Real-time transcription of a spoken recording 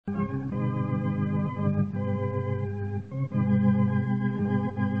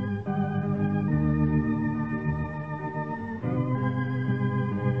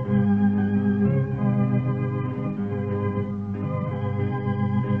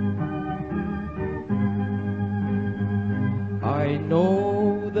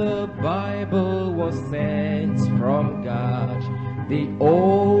know the Bible was sent from God, the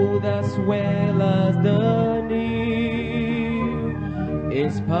old as well as the new.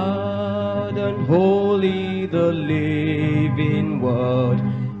 Inspired and holy, the living word.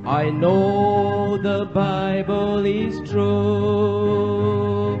 I know the Bible is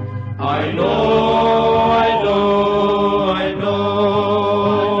true. I know, I know, I know,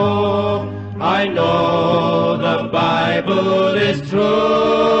 I know the Bible is true.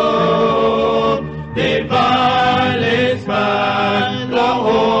 The Bible is fine the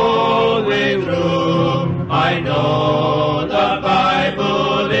whole way through. I know the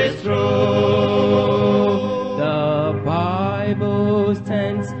Bible is true. The Bible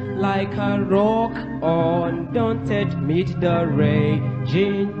stands like a rock undaunted mid the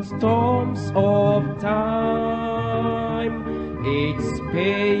raging storms of time. Its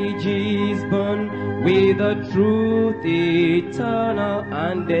pages burn with the truth eternal,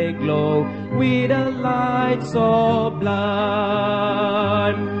 and they glow with the light sublime.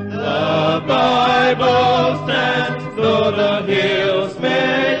 The Bible stands though the hills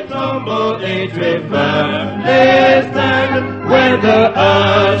may tumble, it will firmly stand. When the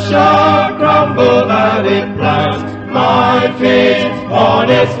earth shall crumble, I will plant my feet on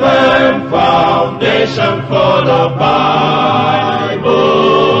its firm foundation, for the Bible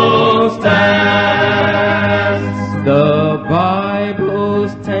stands. The Bible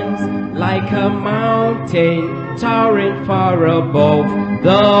stands like a mountain towering far above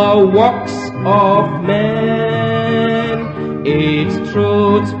the works of men. Its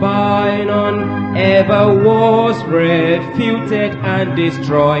truth by none ever was refuted and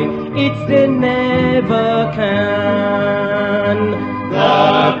destroyed. They never can.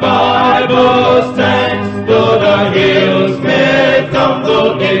 The Bible stands though the hills may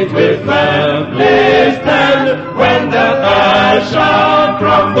tumble, it will firmly stand. When the earth shall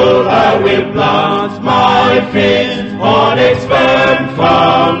crumble, I will plant my feet on its firm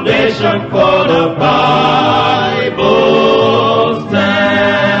foundation, for the Bible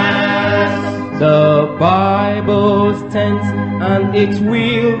stands. The Bible stands, and it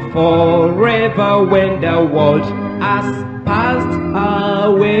will forever when the world has passed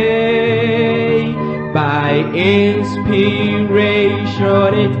away. By inspiration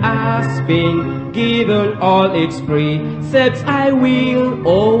it has been given, all its precepts I will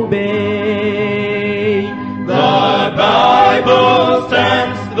obey. The Bible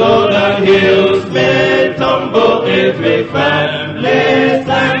stands though the hills may tumble, it will firmly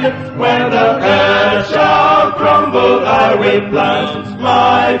stand. When the earth shall crumble, I will plant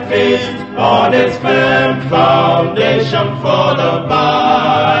my feet on its firm foundation, for the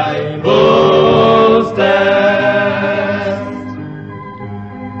Bible stands.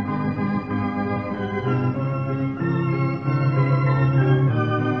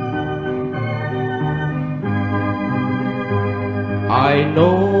 I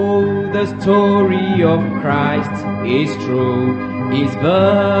know the story of Christ is true, His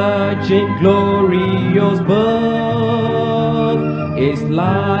virgin glorious birth, His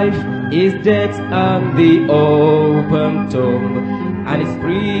life, His death, and the open tomb, and His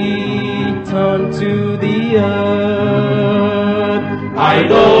return to the earth. I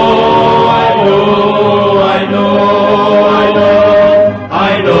know, I know, I know, I know,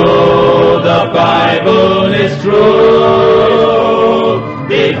 I know the Bible is true.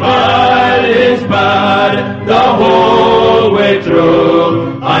 The Bible is bad the whole way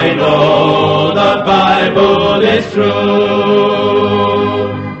through. I know the Bible is true.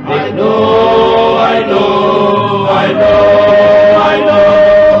 I know, I know, I know, I know,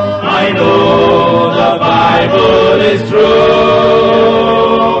 I know the Bible is true.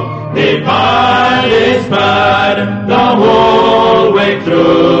 The Bible is bad the whole way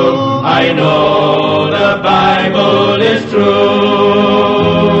through. I know the Bible is true.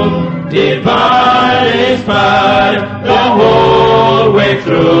 The Bible is bad the whole way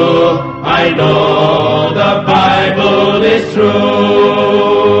through. I know the Bible is true.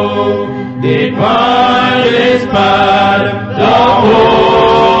 The Bible is bad the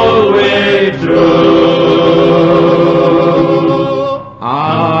whole way through.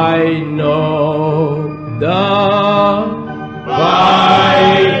 I know the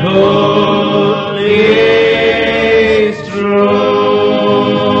Bible is true.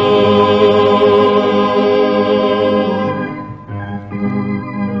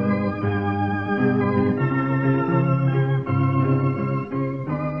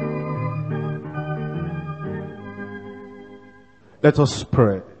 Let us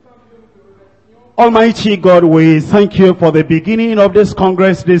pray. Almighty God, we thank you for the beginning of this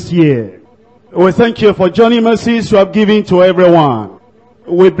Congress this year. We thank you for journey mercies you have given to everyone.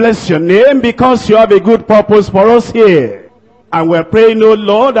 We bless your name because you have a good purpose for us here. And we're praying, oh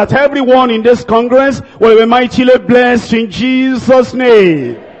Lord, that everyone in this congress will be mightily blessed in Jesus'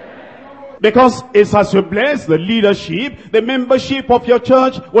 name. Because it's as you bless the leadership, the membership of your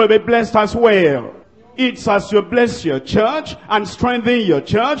church will be blessed as well. It's as you bless your church and strengthen your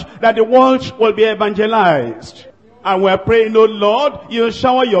church that the world will be evangelized. And we're praying, oh Lord, you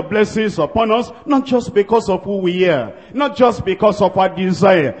shower your blessings upon us, not just because of who we are, not just because of our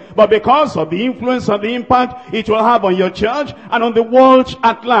desire, but because of the influence and the impact it will have on your church and on the world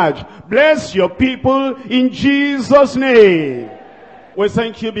at large. Bless your people in Jesus' name. We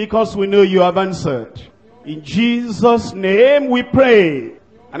thank you because we know you have answered. In Jesus' name we pray.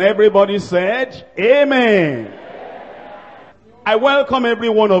 And everybody said, Amen. I welcome every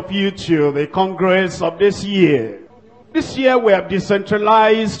one of you to the Congress of this year. This year we have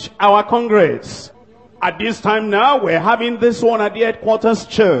decentralized our Congress. At this time now, we're having this one at the headquarters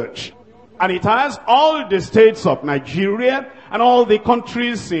church. And it has all the states of Nigeria and all the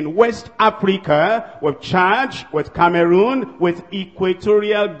countries in West Africa with Chad, with Cameroon, with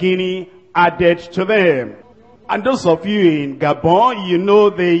Equatorial Guinea added to them. And those of you in Gabon, you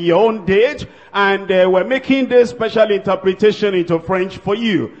know your own date, and we're making this special interpretation into French for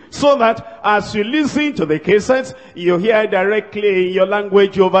you, so that as you listen to the cassettes, you hear directly in your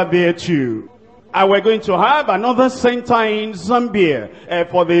language over there too. And we're going to have another center in Zambia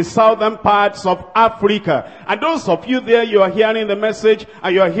for the southern parts of Africa. And those of you there, you are hearing the message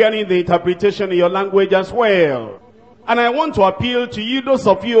and you are hearing the interpretation in your language as well. And I want to appeal to you, those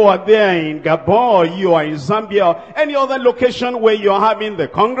of you who are there in Gabon, or you are in Zambia, or any other location where you are having the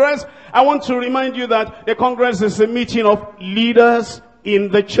Congress. I want to remind you that the Congress is a meeting of leaders in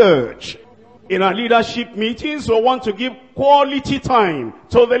the church. In our leadership meetings, we want to give quality time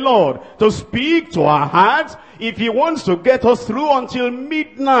to the Lord to speak to our hearts. If He wants to get us through until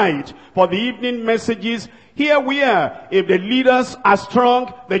midnight for the evening messages, here we are. If the leaders are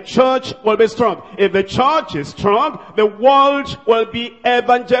strong, the church will be strong. If the church is strong, the world will be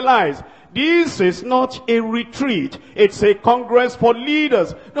evangelized. This is not a retreat. It's a congress for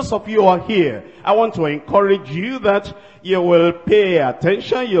leaders. Those of you who are here, I want to encourage you that you will pay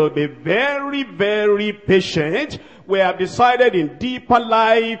attention. You'll be very, very patient. We have decided in deeper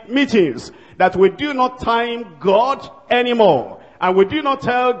life meetings that we do not time God anymore. And we do not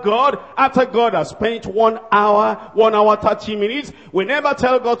tell God, after God has spent 1 hour, 30 minutes, we never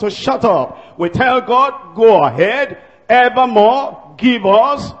tell God to shut up. We tell God, go ahead, evermore, give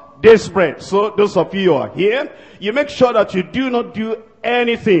us this bread. So those of you who are here, you make sure that you do not do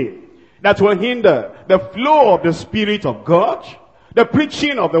anything that will hinder the flow of the Spirit of God, the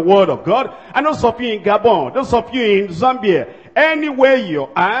preaching of the Word of God. And those of you in Gabon, those of you in Zambia, anywhere you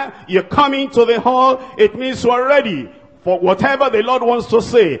are, you're coming to the hall, it means you are ready for whatever the Lord wants to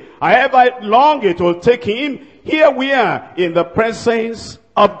say. However long it will take Him, here we are in the presence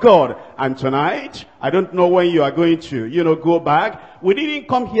of God. And tonight, I don't know when you are going to, go back. We didn't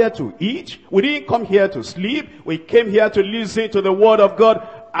come here to eat. We didn't come here to sleep. We came here to listen to the Word of God,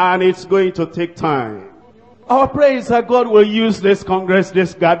 and it's going to take time. Our prayer is that God will use this congress,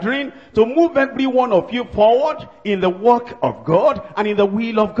 this gathering, to move every one of you forward in the work of God and in the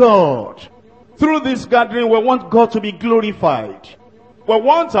will of God. Through this gathering, we want God to be glorified. We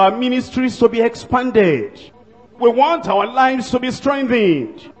want our ministries to be expanded. We want our lives to be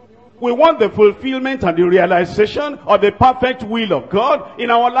strengthened. We want the fulfillment and the realization of the perfect will of God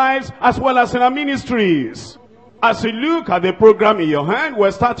in our lives as well as in our ministries. As you look at the program in your hand, we're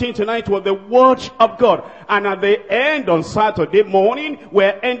starting tonight with the Word of God. And at the end on Saturday morning,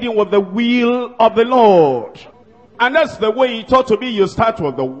 we're ending with the will of the Lord. And that's the way it ought to be. You start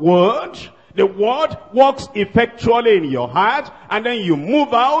with the Word. The Word works effectually in your heart, and then you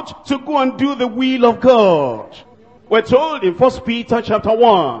move out to go and do the will of God. We're told in 1 Peter chapter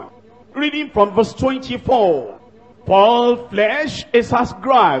 1, reading from verse 24, for all flesh is as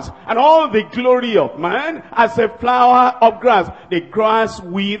grass, and all the glory of man as a flower of grass. The grass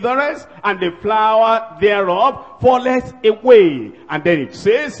withereth, and the flower thereof falleth away. And then it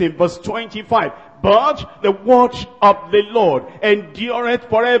says in verse 25, but the word of the Lord endureth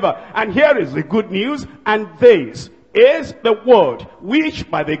forever. And here is the good news. And this is the word which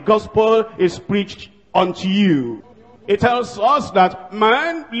by the gospel is preached unto you. It tells us that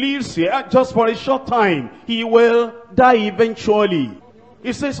man lives here just for a short time. He will die eventually.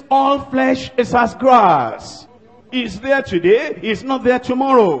 It says all flesh is as grass. It's there today, it's not there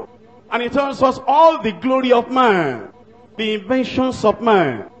tomorrow. And it tells us all the glory of man, the inventions of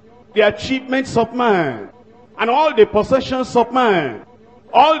man, the achievements of man, and all the possessions of man,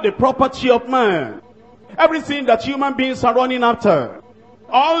 all the property of man, everything that human beings are running after,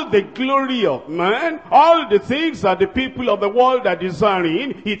 all the glory of man, all the things that the people of the world are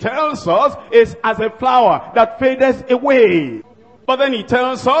desiring, he tells us, is as a flower that fadeth away. But then he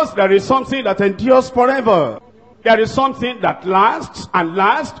tells us there is something that endures forever. There is something that lasts and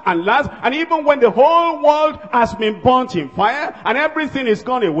lasts and lasts. And even when the whole world has been burnt in fire and everything is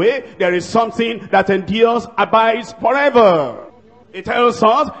gone away, there is something that endures, abides forever. It tells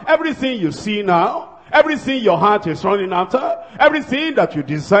us everything you see now, everything your heart is running after, everything that you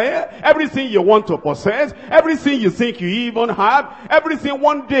desire, everything you want to possess, everything you think you even have, everything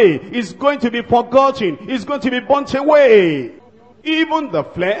one day is going to be forgotten, is going to be burnt away. Even the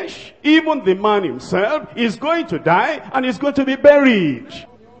flesh, even the man himself is going to die and is going to be buried.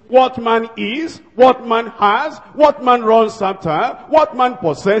 What man is, what man has, what man runs after, what man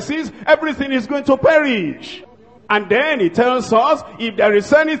possesses, everything is going to perish. And then he tells us, if there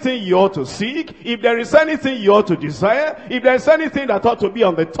is anything you ought to seek, if there is anything you ought to desire, if there is anything that ought to be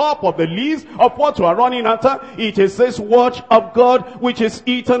on the top of the list of what you are running after, it is this word of God, which is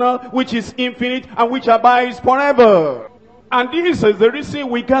eternal, which is infinite, and which abides forever. And this is the reason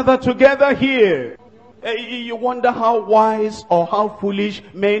we gather together here. You wonder how wise or how foolish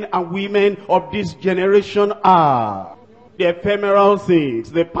men and women of this generation are. The ephemeral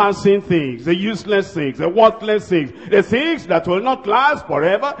things, the passing things, the useless things, the worthless things, the things that will not last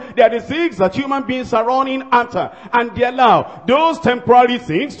forever. They are the things that human beings are running after. And they allow those temporary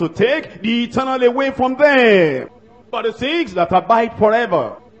things to take the eternal away from them. But the things that abide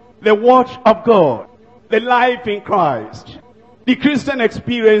forever, the word of God, the life in Christ, the Christian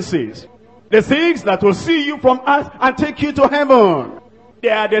experiences, the things that will see you from earth and take you to heaven. They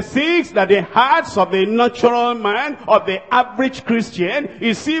are the things that the hearts of the natural man, of the average Christian,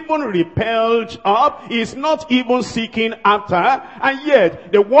 is even repelled of, is not even seeking after. And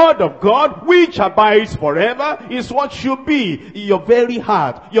yet, the word of God, which abides forever, is what should be your very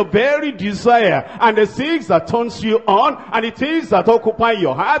heart, your very desire. And the things that turns you on, and the things that occupy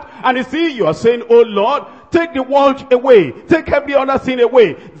your heart, and the things you are saying, oh Lord, take the world away. Take every other thing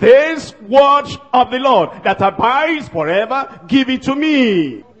away. This word of the Lord that abides forever, give it to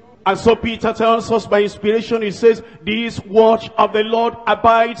me. And so Peter tells us by inspiration, he says, this word of the Lord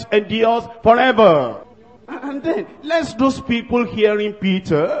abides, endures forever. And then, lest those people hearing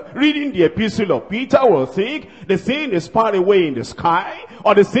Peter, reading the epistle of Peter, will think the thing is far away in the sky,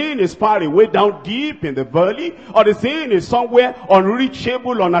 or the thing is far away down deep in the valley, or the thing is somewhere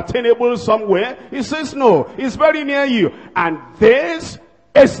unreachable, unattainable somewhere. He says, no, it's very near you. And this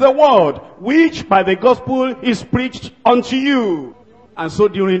is the word which by the gospel is preached unto you. And so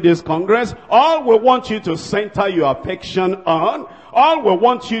during this Congress, all we want you to center your affection on, all we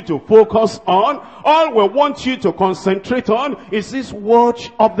want you to focus on, all we want you to concentrate on is this word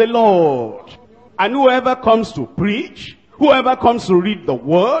of the Lord. And whoever comes to preach, whoever comes to read the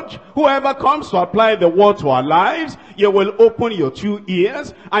word, whoever comes to apply the word to our lives, you will open your 2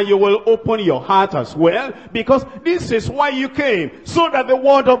 ears and you will open your heart as well, because this is why you came, so that the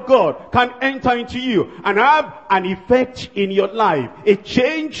word of God can enter into you and have an effect in your life, a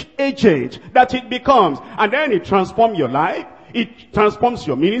change agent that it becomes, and then it transforms your life. It transforms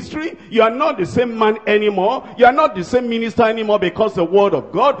your ministry. You are not the same man anymore. You are not the same minister anymore, because the word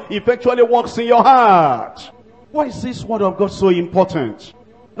of God effectually works in your heart. Why is this word of God so important?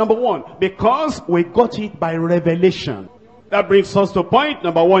 Number one, because we got it by revelation. That brings us to point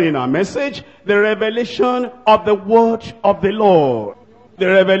number one in our message, the revelation of the word of the Lord. The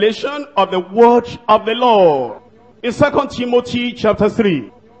revelation of the word of the Lord. In 2 Timothy chapter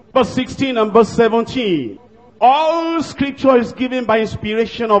 3, verse 16 and verse 17. All scripture is given by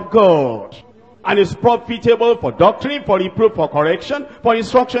inspiration of God, and is profitable for doctrine, for reproof, for correction, for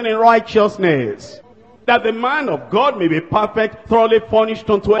instruction in righteousness, that the man of God may be perfect, thoroughly furnished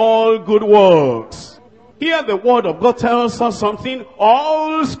unto all good works. Here the word of God tells us something.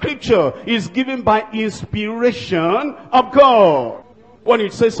 All scripture is given by inspiration of God. When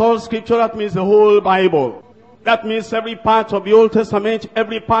it says all scripture, that means the whole Bible. That means every part of the Old Testament,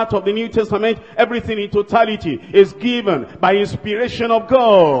 every part of the New Testament, everything in totality is given by inspiration of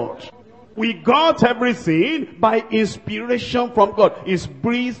God. We got everything by inspiration from God. It's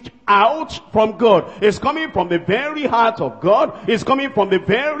breathed out from God. It's coming from the very heart of God. It's coming from the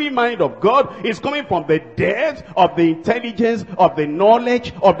very mind of God. It's coming from the depth of the intelligence, of the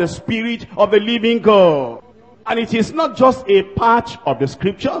knowledge, of the spirit of the living God. And it is not just a part of the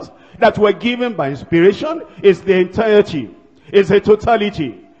scriptures that were given by inspiration. It's the entirety. It's a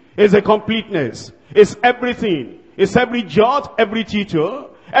totality. It's a completeness. It's everything. It's every jot, every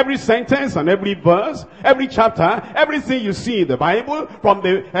tittle, Every sentence and every verse, every chapter, everything you see in the Bible, from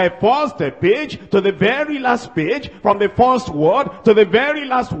the first page to the very last page, from the first word to the very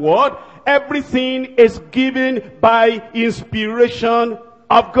last word, everything is given by inspiration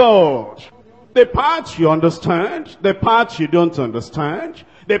of God. The part you understand, the part you don't understand,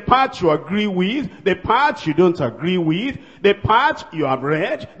 the part you agree with, the part you don't agree with, the part you have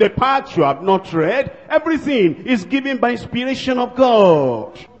read, the part you have not read, everything is given by inspiration of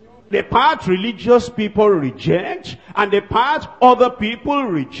God. The part religious people reject, and the part other people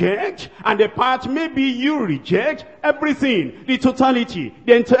reject, and the part maybe you reject, everything, the totality,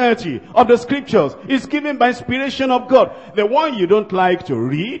 the entirety of the scriptures is given by inspiration of God. The one you don't like to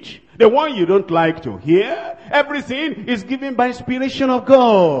read, the one you don't like to hear, everything is given by inspiration of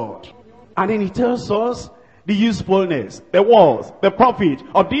God. And then he tells us the usefulness, the worth, the profit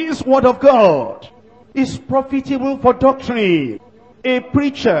of this word of God is profitable for doctrine. A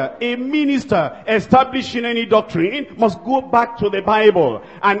preacher, a minister establishing any doctrine must go back to the Bible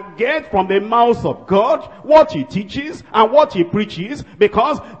and get from the mouth of God what he teaches and what he preaches,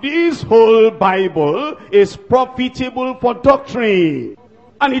 because this whole Bible is profitable for doctrine.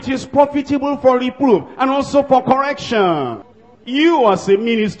 And it is profitable for reproof and also for correction. You as a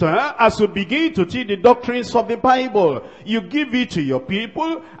minister, as you begin to teach the doctrines of the Bible, you give it to your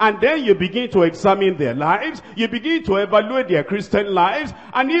people, and then you begin to examine their lives, you begin to evaluate their Christian lives,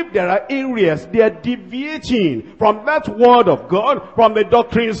 and if there are areas they are deviating from that word of God, from the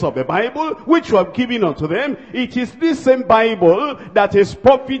doctrines of the Bible, which you have given unto them, it is this same Bible that is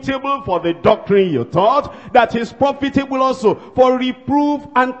profitable for the doctrine you taught, that is profitable also for reproof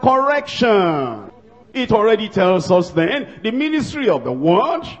and correction. It already tells us then, the ministry of the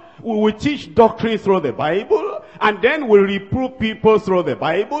word, we will teach doctrine through the Bible, and then we reprove people through the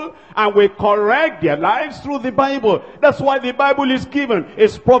Bible, and we correct their lives through the Bible. That's why the Bible is given.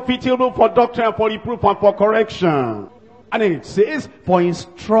 It's profitable for doctrine, for reproof, and for correction. And then it says, for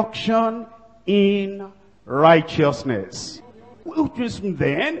instruction in righteousness. Which is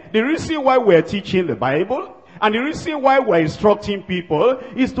then, the reason why we're teaching the Bible, and the reason why we're instructing people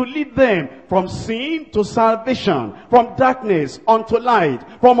is to lead them from sin to salvation, from darkness unto light,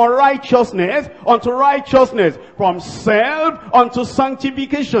 from unrighteousness unto righteousness, from self unto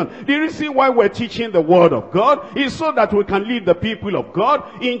sanctification. The reason why we're teaching the word of God is so that we can lead the people of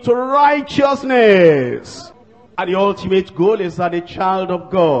God into righteousness. And the ultimate goal is that the child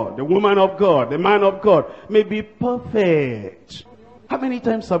of God, the woman of God, the man of God may be perfect. How many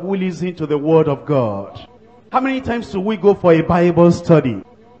times have we listened to the word of God? How many times do we go for a Bible study?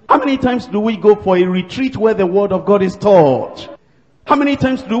 How many times do we go for a retreat where the word of God is taught? How many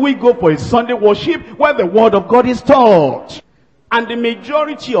times do we go for a Sunday worship where the word of God is taught? And the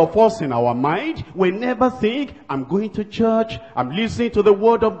majority of us in our mind, we never think, I'm going to church, I'm listening to the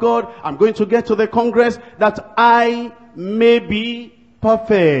word of God, I'm going to get to the congress, that I may be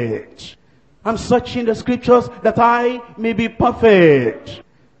perfect. I'm searching the scriptures that I may be perfect.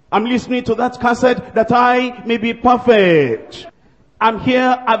 I'm listening to that cassette that I may be perfect. I'm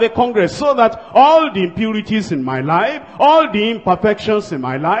here at the Congress so that all the impurities in my life, all the imperfections in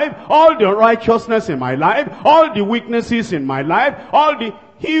my life, all the unrighteousness in my life, all the weaknesses in my life, all the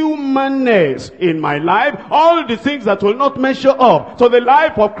humanness in my life, all the things that will not measure up to the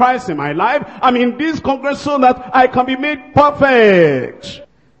life of Christ in my life, I'm in this Congress so that I can be made perfect.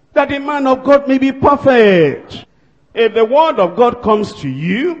 That the man of God may be perfect. If the word of God comes to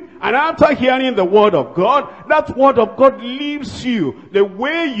you, and after hearing the word of God, that word of God leaves you the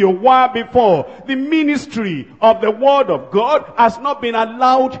way you were before. The ministry of the word of God has not been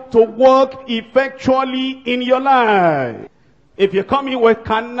allowed to work effectually in your life. If you come in with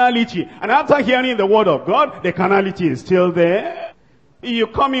carnality, and after hearing the word of God, the carnality is still there. You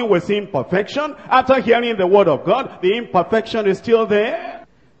come in with imperfection, after hearing the word of God, the imperfection is still there.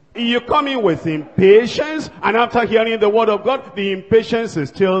 You come in with impatience, and after hearing the word of God, the impatience is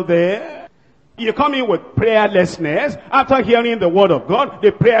still there. You come in with prayerlessness, after hearing the word of God,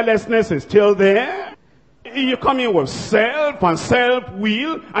 the prayerlessness is still there. You come in with self and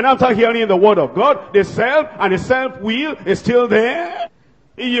self-will, and after hearing the word of God, the self and the self-will is still there.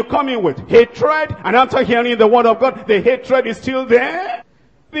 You come in with hatred, and after hearing the word of God, the hatred is still there.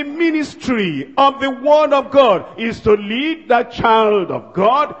 The ministry of the word of God is to lead that child of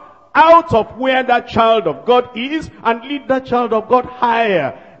God out of where that child of God is and lead that child of God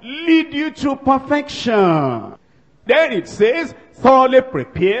higher. Lead you to perfection. Then it says, thoroughly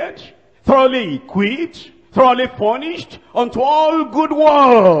prepared, thoroughly equipped, thoroughly furnished unto all good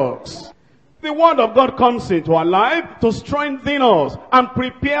works. The word of God comes into our life to strengthen us and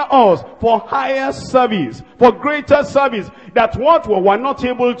prepare us for higher service, for greater service. That what we were not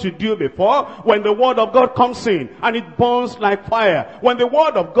able to do before, when the word of God comes in and it burns like fire. When the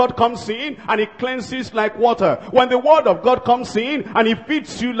word of God comes in and it cleanses like water. When the word of God comes in and it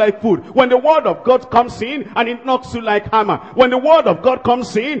feeds you like food. When the word of God comes in and it knocks you like hammer. When the word of God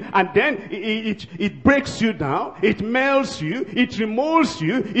comes in and then it breaks you down, it melts you, it remolds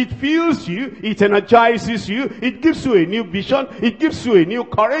you, it fills you, it energizes you, it gives you a new vision, it gives you a new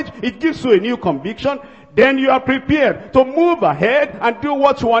courage, it gives you a new conviction. Then you are prepared to move ahead and do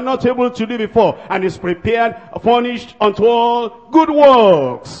what you were not able to do before. And is prepared, furnished unto all good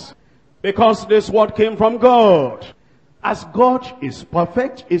works. Because this word came from God. As God is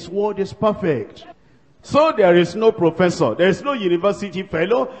perfect, his word is perfect. So there is no professor, there is no university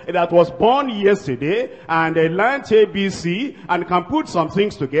fellow that was born yesterday and learned ABC and can put some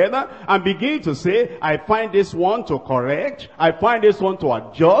things together and begin to say, I find this one to correct, I find this one to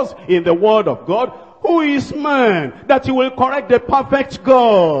adjust in the word of God. Who is man that he will correct the perfect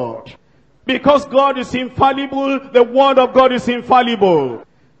God? Because God is infallible, the word of God is infallible.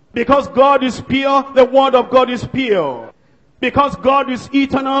 Because God is pure, the word of God is pure. Because God is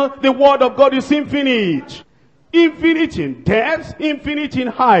eternal, the word of God is infinite. Infinite in depth, infinite in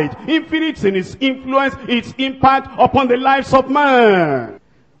height, infinite in its influence, its impact upon the lives of man.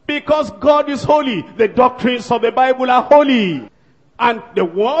 Because God is holy, the doctrines of the Bible are holy. And the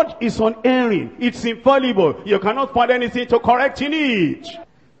word is unerring, it's infallible. You cannot find anything to correct in it.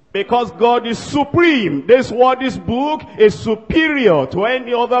 Because God is supreme. This word, this book is superior to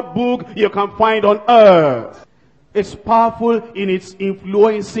any other book you can find on earth. It's powerful in its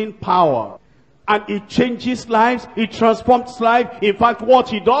influencing power. And it changes lives, it transforms life. In fact,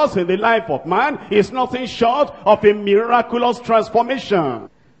 what it does in the life of man is nothing short of a miraculous transformation.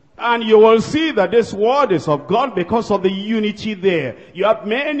 And you will see that this word is of God because of the unity there. You have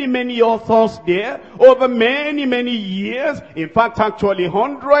many authors there over many years. In fact, actually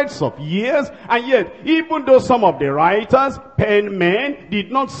hundreds of years. And yet, even though some of the writers, pen men,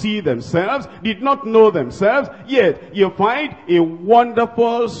 did not see themselves, did not know themselves, yet you find a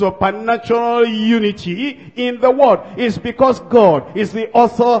wonderful supernatural unity in the word. It's because God is the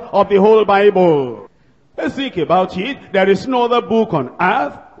author of the whole Bible. Let's think about it. There is no other book on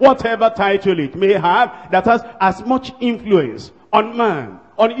earth, whatever title it may have, that has as much influence on man,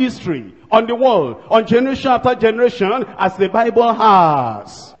 on history, on the world, on generation after generation as the Bible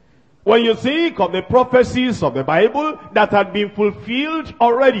has. When you think of the prophecies of the Bible that had been fulfilled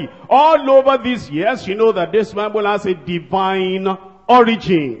already all over these years, you know that this Bible has a divine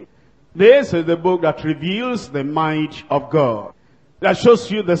origin. This is the book that reveals the might of God, that shows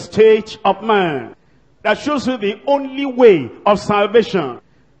you the state of man, that shows you the only way of salvation.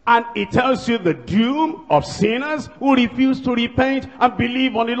 And it tells you the doom of sinners who refuse to repent and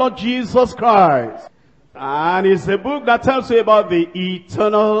believe on the Lord Jesus Christ. And it's a book that tells you about the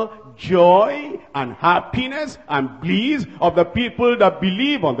eternal joy and happiness and bliss of the people that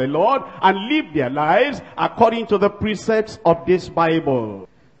believe on the Lord and live their lives according to the precepts of this Bible.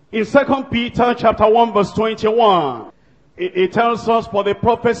 In 2 Peter chapter 1 verse 21, it tells us, for the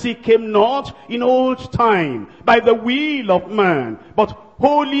prophecy came not in old time by the will of man, but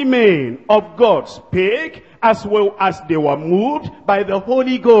holy men of God spake as well as they were moved by the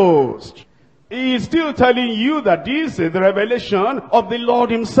Holy Ghost. He is still telling you that this is the revelation of the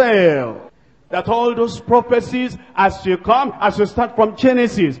Lord himself. That all those prophecies, as you start from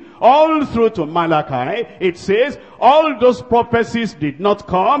Genesis, all through to Malachi, it says, all those prophecies did not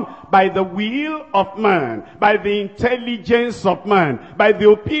come by the will of man, by the intelligence of man, by the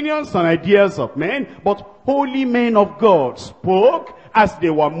opinions and ideas of men, but holy men of God spoke as they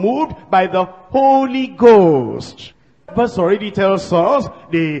were moved by the Holy Ghost. The verse already tells us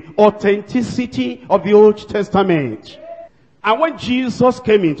the authenticity of the Old Testament. And when Jesus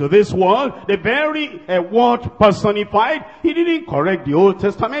came into this world, the very word personified, he didn't correct the Old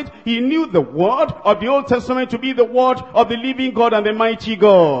Testament. He knew the word of the Old Testament to be the word of the living God and the mighty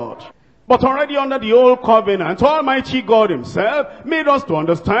God. But already under the Old Covenant, Almighty God himself made us to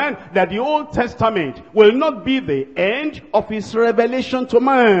understand that the Old Testament will not be the end of his revelation to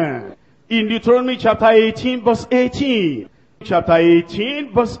man. In Deuteronomy chapter 18 verse 18, chapter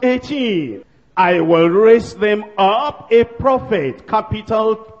 18 verse 18, I will raise them up a prophet,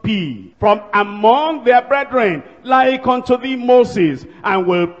 capital P, from among their brethren, like unto thee Moses, and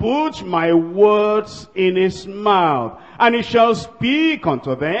will put my words in his mouth, and he shall speak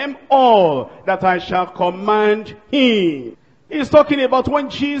unto them all that I shall command him. He's talking about when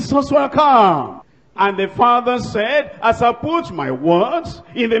Jesus will come. And the Father said, as I put my words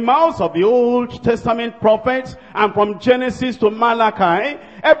in the mouths of the Old Testament prophets, and from Genesis to Malachi,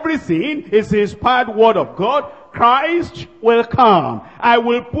 everything is the inspired word of God, Christ will come. I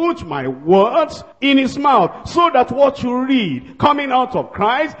will put my words in his mouth, so that what you read coming out of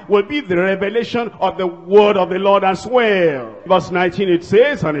Christ will be the revelation of the word of the Lord as well. Verse 19 it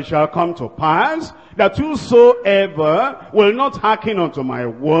says, and it shall come to pass, that whosoever will not hearken unto my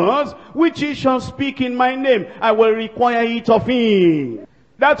words, which he shall speak in my name, I will require it of him.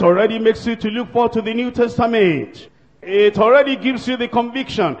 That already makes you to look forward to the New Testament. It already gives you the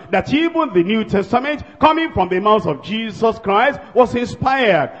conviction that even the New Testament, coming from the mouth of Jesus Christ, was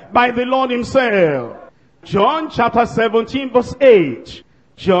inspired by the Lord himself. John chapter 17 verse 8.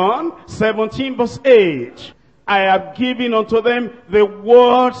 John 17 verse 8. I have given unto them the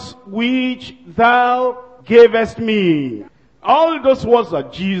words which thou gavest me. All those words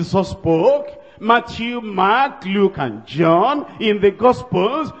that Jesus spoke, Matthew, Mark, Luke, and John, in the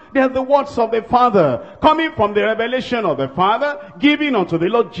Gospels, they are the words of the Father, coming from the revelation of the Father, given unto the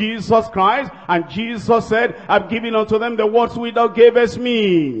Lord Jesus Christ. And Jesus said, I've given unto them the words which thou gavest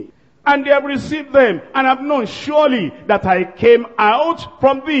me. And they have received them, and have known surely that I came out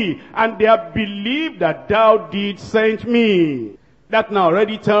from thee, and they have believed that thou didst send me. That now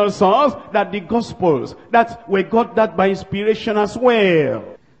already tells us that the Gospels, that we got that by inspiration as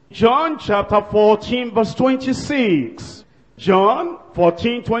well. John chapter 14 verse 26. John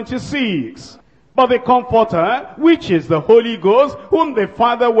 14:26. But the Comforter, which is the Holy Ghost, whom the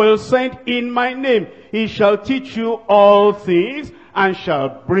Father will send in my name, he shall teach you all things, and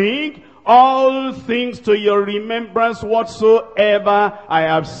shall bring all things to your remembrance whatsoever I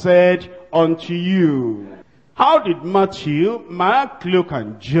have said unto you. How did Matthew, Mark, Luke,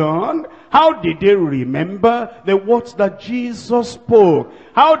 and John, how did they remember the words that Jesus spoke?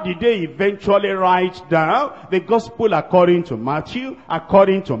 How did they eventually write down the gospel according to Matthew,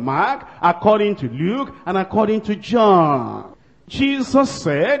 according to Mark, according to Luke, and according to John? Jesus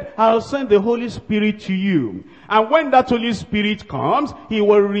said, I'll send the Holy Spirit to you. And when that Holy Spirit comes, he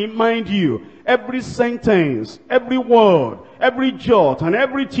will remind you every sentence, every word, every jot, and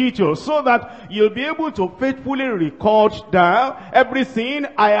every tittle, so that you'll be able to faithfully record down everything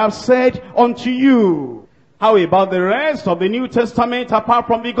I have said unto you. How about the rest of the New Testament apart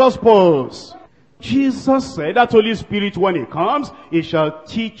from the Gospels? Jesus said that Holy Spirit, when he comes, he shall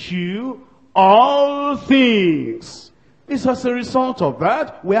teach you all things. It's as a result of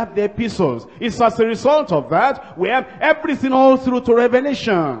that, we have the epistles. It's as a result of that, we have everything all through to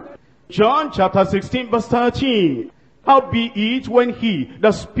Revelation. John chapter 16 verse 13. Howbeit, when he,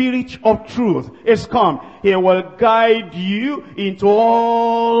 the Spirit of truth, is come, he will guide you into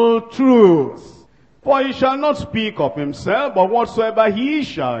all truth. For he shall not speak of himself, but whatsoever he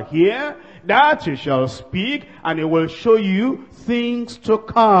shall hear, that he shall speak, and he will show you things to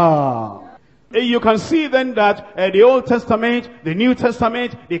come. You can see then that the Old Testament, the New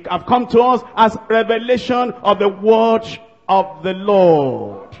Testament, they have come to us as revelation of the word of the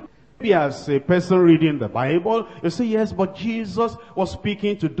Lord. As a person reading the Bible, you say, yes, but Jesus was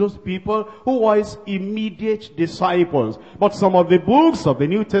speaking to those people who were his immediate disciples. But some of the books of the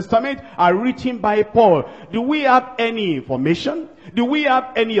New Testament are written by Paul. Do we have any information? Do we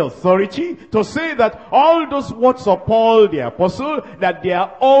have any authority to say that all those words of Paul the apostle, that they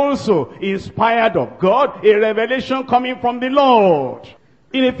are also inspired of God, a revelation coming from the Lord?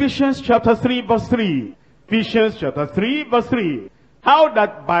 In Ephesians chapter 3 verse 3. Ephesians chapter 3 verse 3. How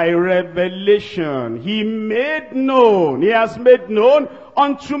that by revelation he has made known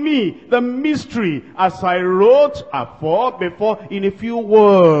unto me the mystery, as I wrote afore before in a few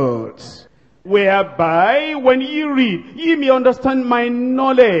words. Whereby, when ye read, ye may understand my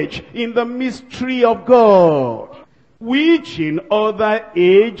knowledge in the mystery of God, which in other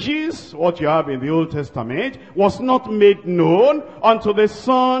ages, what you have in the Old Testament, was not made known unto the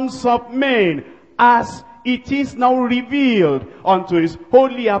sons of men, as it is now revealed unto his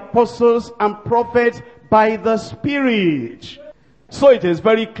holy apostles and prophets by the Spirit. So it is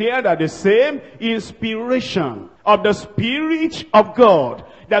very clear that the same inspiration of the Spirit of God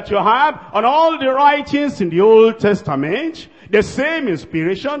that you have on all the writings in the Old Testament, the same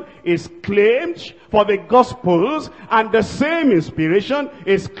inspiration is claimed for the Gospels, and the same inspiration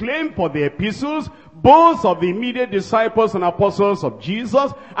is claimed for the epistles, both of the immediate disciples and apostles of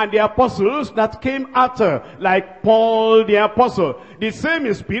Jesus, and the apostles that came after, like Paul the apostle. The same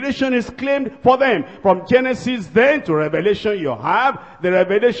inspiration is claimed for them. From Genesis then to Revelation, you have the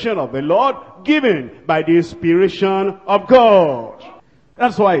revelation of the Lord given by the inspiration of God.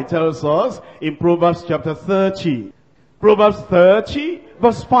 That's why it tells us in Proverbs chapter 30. Proverbs 30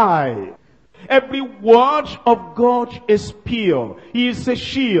 verse 5. Every word of God is pure. He is a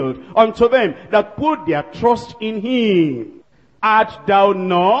shield unto them that put their trust in him. Add thou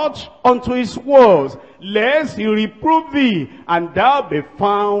not unto his words, lest he reprove thee, and thou be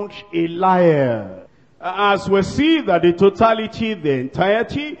found a liar. As we see that the totality, the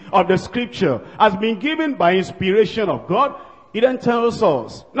entirety of the scripture has been given by inspiration of God, he then tells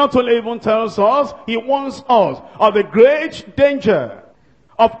us, not only even tells us, he warns us of the great danger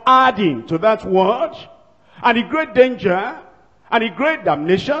of adding to that word, and the great danger, and the great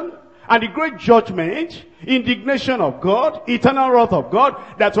damnation, and the great judgment, indignation of God, eternal wrath of God,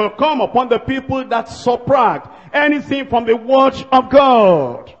 that will come upon the people that subtract anything from the word of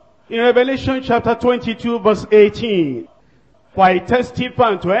God. In Revelation chapter 22 verse 18, for I testify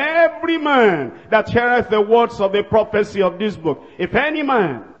unto every man that heareth the words of the prophecy of this book. If any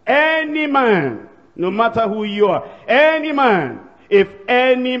man, no matter who you are, if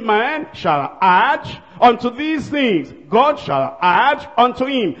any man shall add unto these things, God shall add unto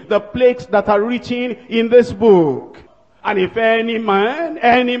him the plagues that are written in this book. And if any man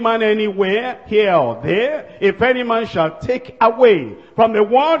anywhere, here or there, if any man shall take away from the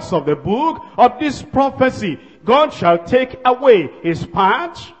words of the book of this prophecy, God shall take away his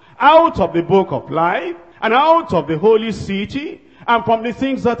part out of the book of life, and out of the holy city, and from the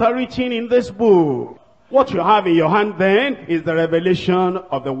things that are written in this book. What you have in your hand then is the revelation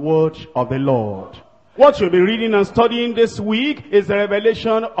of the word of the Lord. What you'll be reading and studying this week is the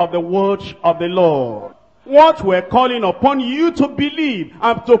revelation of the word of the Lord. What we're calling upon you to believe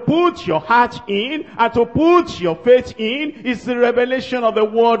and to put your heart in and to put your faith in is the revelation of the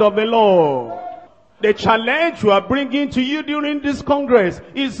word of the Lord. The challenge we are bringing to you during this Congress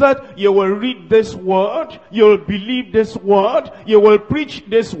is that you will read this word, you will believe this word, you will preach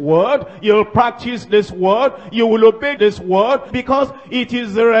this word, you will practice this word, you will obey this word, because it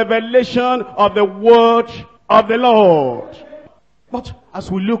is the revelation of the word of the Lord. But as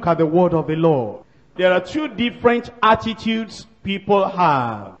we look at the word of the Lord, there are two different attitudes people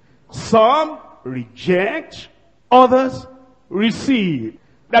have. Some reject, others receive.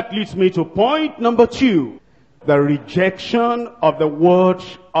 That leads me to point number 2. The rejection of the word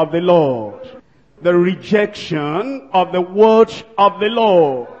of the Lord. The rejection of the word of the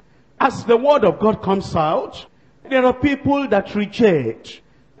Lord. As the word of God comes out, there are people that reject.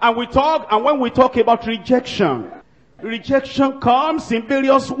 And when we talk about rejection, rejection comes in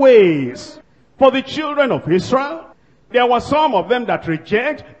various ways. For the children of Israel, there were some of them that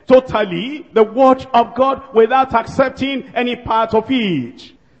reject totally the word of God without accepting any part of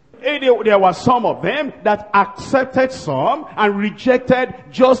it. There were some of them that accepted some and rejected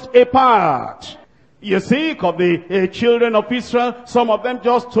just a part. You see, of the children of Israel, some of them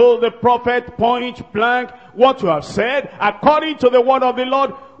just told the prophet point blank, what you have said, according to the word of the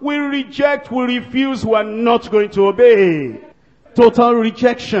Lord, we reject, we refuse, we are not going to obey. Total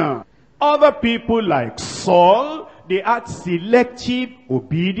rejection. Other people like Saul, they had selective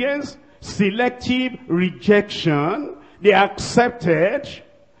obedience, selective rejection. They accepted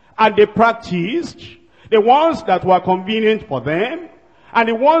and they practiced the ones that were convenient for them and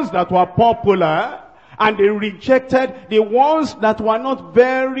the ones that were popular, and they rejected the ones that were not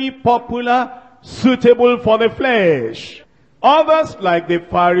very popular, suitable for the flesh. Others, like the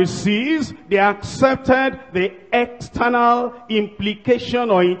Pharisees, they accepted the external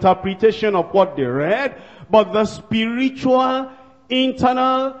implication or interpretation of what they read, but the spiritual,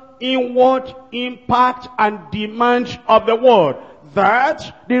 internal, inward impact and demand of the word,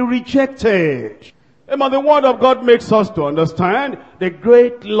 that they rejected. But the word of God makes us to understand the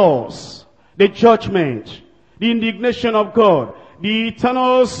great loss, the judgment, the indignation of God, the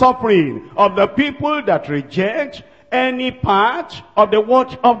eternal suffering of the people that reject any part of the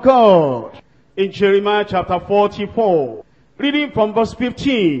word of God. In Jeremiah chapter 44, reading from verse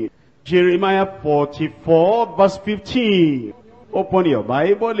 15. Jeremiah 44 verse 15. Open your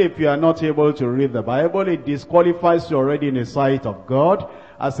Bible. If you are not able to read the Bible, it disqualifies you already in the sight of God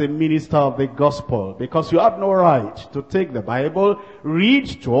as a minister of the gospel, because you have no right to take the Bible,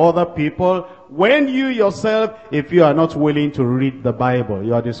 read to other people, when you yourself, if you are not willing to read the Bible,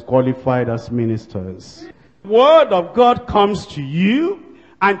 you are disqualified as ministers. Word of God comes to you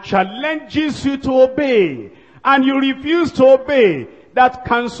and challenges you to obey, and you refuse to obey. That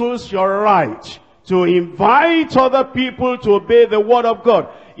cancels your right to invite other people to obey the word of God.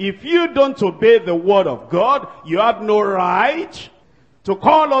 If you don't obey the word of God, you have no right to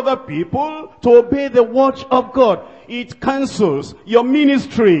call other people to obey the word of God. It cancels your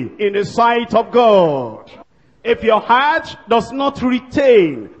ministry in the sight of God. If your heart does not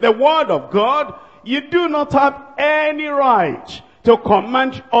retain the word of God, you do not have any right to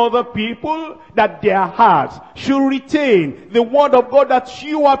command other people that their hearts should retain the word of God that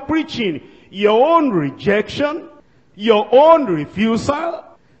you are preaching. Your own rejection, your own refusal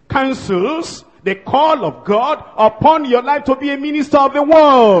cancels the call of God upon your life to be a minister of the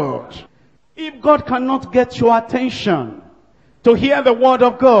word. If God cannot get your attention to hear the word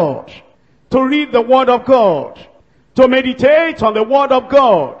of God, to read the word of God, to meditate on the word of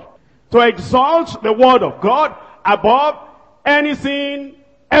God, to exalt the word of God above anything,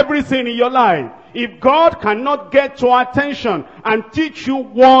 everything in your life. If God cannot get your attention and teach you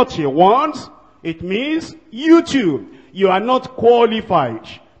what he wants, it means you too, you are not qualified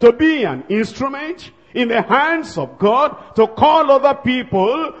to be an instrument in the hands of God to call other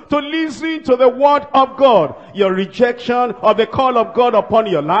people to listen to the word of God. Your rejection of the call of God upon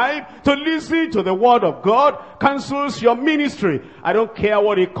your life to listen to the word of God cancels your ministry. I don't care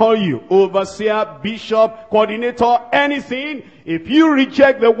what they call you, overseer, bishop, coordinator, anything. If you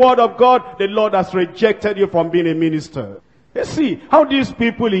reject the word of God, the Lord has rejected you from being a minister. You see how these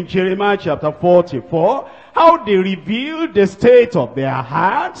people in Jeremiah chapter 44, how they reveal the state of their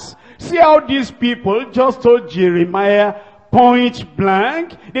hearts. See how these people just told Jeremiah point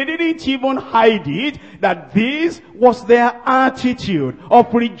blank. They didn't even hide it, that this was their attitude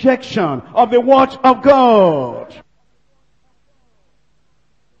of rejection of the word of God.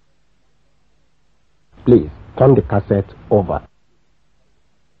 Please, turn the cassette over.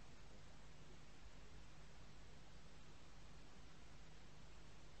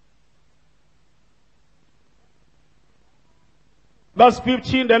 Verse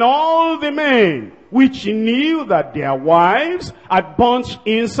 15, then all the men which knew that their wives had burnt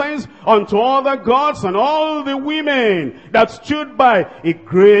incense unto other gods, and all the women that stood by, a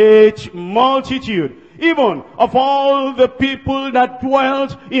great multitude, even of all the people that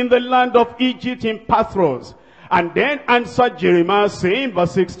dwelt in the land of Egypt in Pathros. And then answered Jeremiah, saying,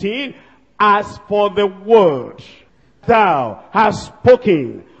 verse 16, as for the word thou hast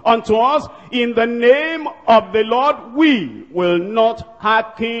spoken unto us in the name of the Lord, we will not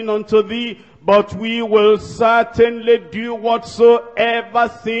hearken unto thee, but we will certainly do whatsoever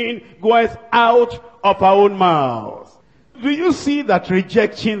thing goeth out of our own mouth. Do you see that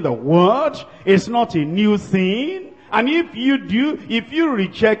rejecting the word is not a new thing? And if you do, if you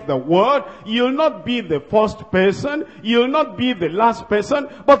reject the word, you'll not be the first person, you'll not be the last person,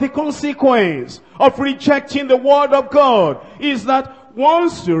 but the consequence of rejecting the word of God is that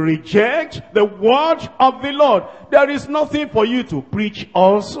once you reject the word of the Lord, there is nothing for you to preach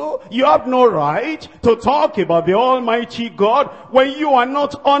also. You have no right to talk about the Almighty God when you are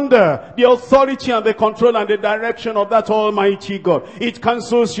not under the authority and the control and the direction of that Almighty God. It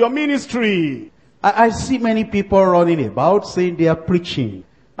cancels your ministry. I see many people running about saying they are preaching.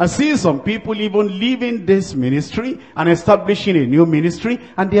 I see some people even leaving this ministry and establishing a new ministry,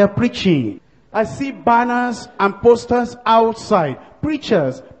 and they are preaching. I see banners and posters outside.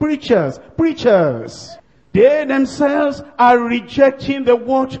 Preachers, preachers, preachers. They themselves are rejecting the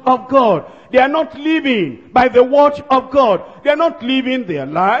word of God. They are not living by the word of God. They are not living their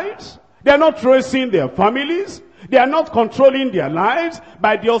lives. They are not raising their families. They are not controlling their lives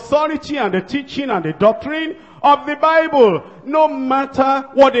by the authority and the teaching and the doctrine of the Bible. No matter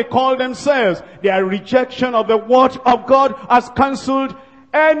what they call themselves, their rejection of the word of God has cancelled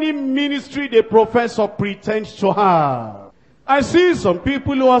any ministry they profess or pretend to have. I see some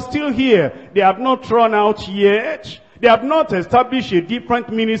people who are still here. They have not run out yet. They have not established a different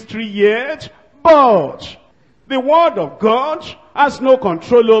ministry yet. But the word of God has no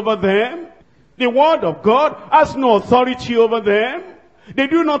control over them. The word of God has no authority over them. They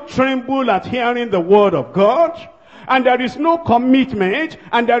do not tremble at hearing the word of God. And there is no commitment,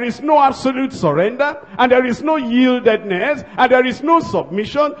 and there is no absolute surrender, and there is no yieldedness, and there is no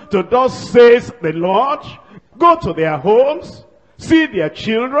submission to thus says the Lord. Go to their homes, see their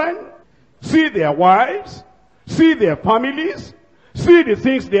children, see their wives, see their families, see the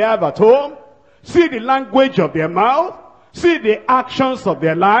things they have at home, see the language of their mouth, see the actions of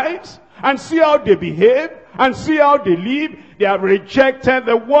their lives, and see how they behave, and see how they live. They have rejected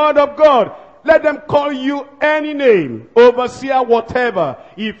the word of God. Let them call you any name, overseer, whatever.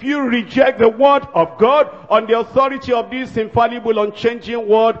 If you reject the word of God on the authority of this infallible, unchanging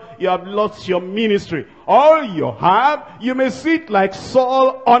word, you have lost your ministry. All you have, you may sit like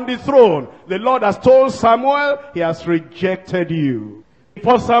Saul on the throne. The Lord has told Samuel, he has rejected you.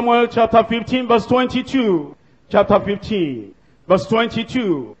 1 Samuel chapter 15 verse 22. Chapter 15 verse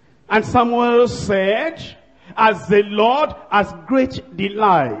 22. And Samuel said, as the Lord has great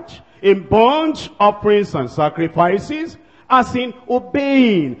delight in burnt offerings and sacrifices, as in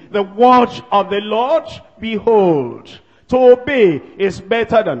obeying the word of the Lord, behold, To obey is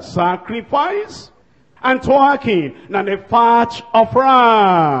better than sacrifice, and to hearken than a fat of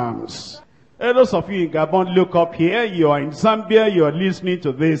rams. Those of you in Gabon, look up here. You are in Zambia, you are listening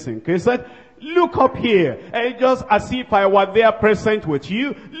to this in Cassette. Look up here, just as if I were there present with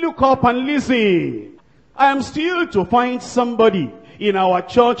you. Look up and listen. I am still to find somebody in our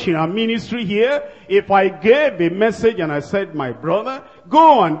church, in our ministry here. If I gave a message and I said, my brother,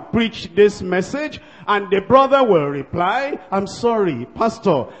 go and preach this message, and the brother will reply, I'm sorry,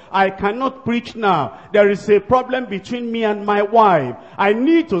 pastor, I cannot preach now. There is a problem between me and my wife. I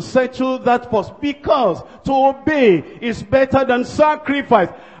need to settle that first, because to obey is better than sacrifice.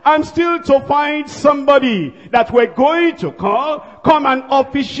 I'm still to find somebody that we're going to come and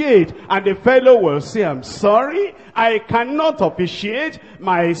officiate. And the fellow will say, I'm sorry, I cannot officiate.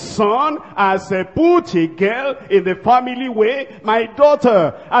 My son has put a girl in the family way. My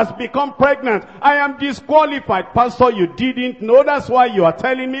daughter has become pregnant. I am disqualified. Pastor, you didn't know, that's why you are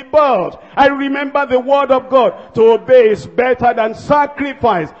telling me. But I remember the word of God. To obey is better than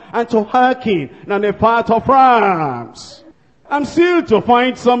sacrifice, and to hearken than the fat of rams. I'm still to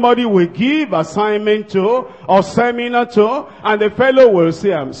find somebody we give assignment to or seminar to, and the fellow will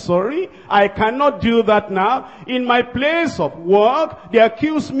say, I'm sorry, I cannot do that now. In my place of work, they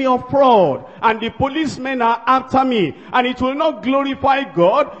accuse me of fraud, and the policemen are after me, and it will not glorify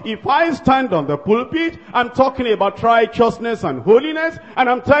God if I stand on the pulpit. I'm talking about righteousness and holiness, and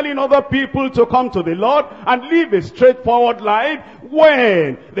I'm telling other people to come to the Lord and live a straightforward life,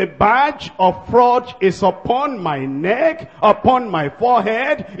 when the badge of fraud is upon my neck, upon my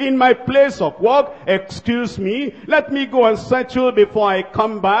forehead, in my place of work. Excuse me, let me go and settle before I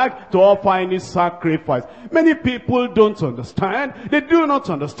come back to offer any sacrifice. Many people don't understand. They do not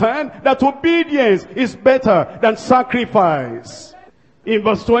understand that obedience is better than sacrifice. In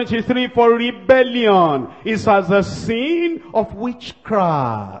verse 23, for rebellion is as a sin of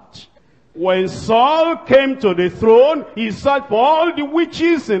witchcraft. When Saul came to the throne, he searched for all the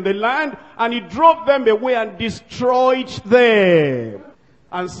witches in the land, and he drove them away and destroyed them.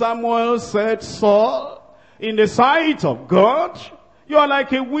 And Samuel said, Saul, in the sight of God, you are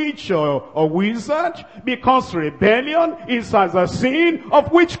like a witch or a wizard, because rebellion is as a sin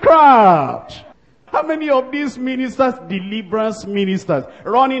of witchcraft. How many of these ministers, deliverance ministers,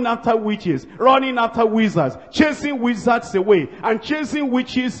 running after witches, running after wizards, chasing wizards away, and chasing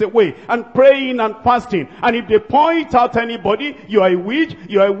witches away, and praying and fasting, and if they point out anybody, you are a witch,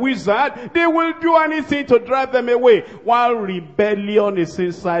 you are a wizard, they will do anything to drive them away, while rebellion is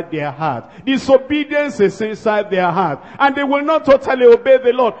inside their heart, disobedience is inside their heart, and they will not totally obey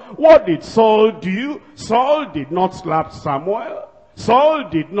the Lord. What did Saul do? Saul did not slap Samuel. Saul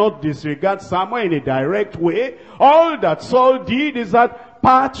did not disregard Samuel in a direct way. All that Saul did is that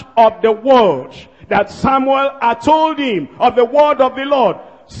part of the word that Samuel had told him, of the word of the Lord,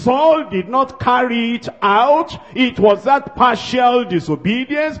 Saul did not carry it out. It was that partial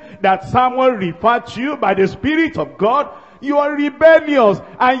disobedience that Samuel referred to by the Spirit of God. You are rebellious,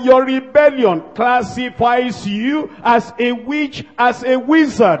 and your rebellion classifies you as a witch, as a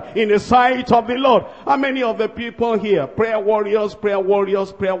wizard in the sight of the Lord. How many of the people here, prayer warriors,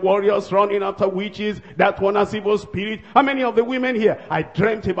 running after witches, that one has evil spirit? How many of the women here, I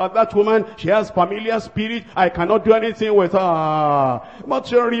dreamt about that woman, she has familiar spirit, I cannot do anything with her. But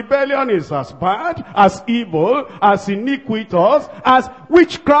your rebellion is as bad, as evil, as iniquitous, as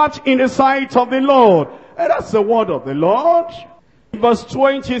witchcraft in the sight of the Lord. And that's the word of the Lord. Verse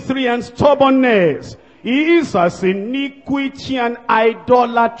 23, and stubbornness is as iniquity and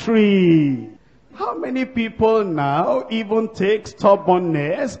idolatry. How many people now even take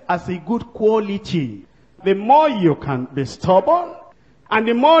stubbornness as a good quality? The more you can be stubborn, and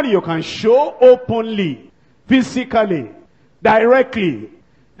the more you can show openly, physically, directly,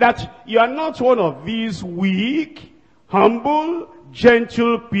 that you are not one of these weak, humble,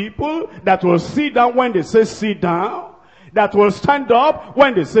 gentle people that will sit down when they say sit down, that will stand up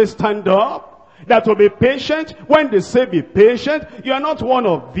when they say stand up, that will be patient when they say be patient. You are not one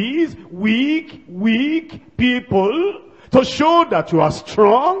of these weak people. To show that you are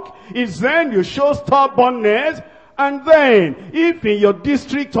strong is then you show stubbornness. And then, if in your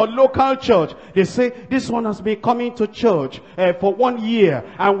district or local church, they say, this one has been coming to church for 1 year,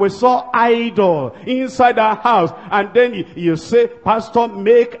 and we saw idol inside our house, and then you say, Pastor,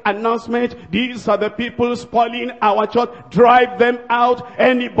 make announcement, these are the people spoiling our church, drive them out.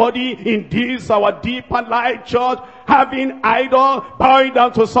 Anybody in this, our deeper life church, having idol, bowing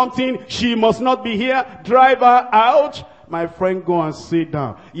down to something, she must not be here, drive her out. My friend, go and sit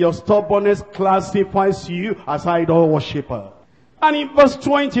down. Your stubbornness classifies you as idol worshiper. And in verse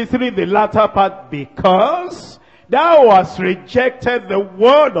 23, the latter part, because thou hast rejected the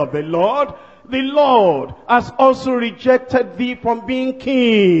word of the Lord has also rejected thee from being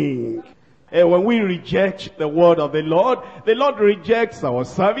king. When we reject the word of the Lord rejects our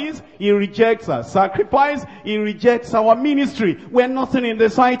service, he rejects our sacrifice, he rejects our ministry. We're nothing in the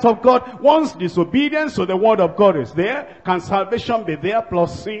sight of God. Once disobedience to the word of God is there, can salvation be there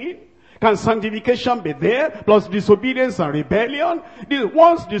plus sin? Can sanctification be there plus disobedience and rebellion?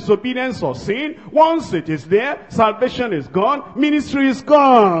 Once disobedience or sin, once it is there, salvation is gone, ministry is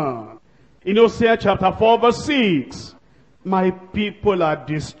gone. In Hosea chapter 4 verse 6, my people are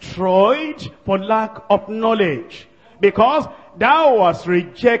destroyed for lack of knowledge. Because thou hast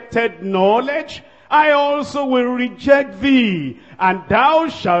rejected knowledge, I also will reject thee, and thou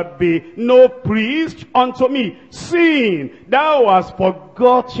shalt be no priest unto me. Seeing thou hast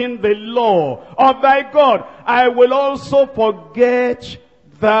forgotten the law of thy God, I will also forget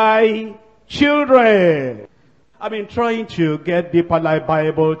thy children. I've been trying to get Deeper Life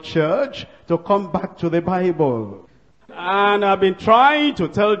Bible Church to come back to the Bible. And I've been trying to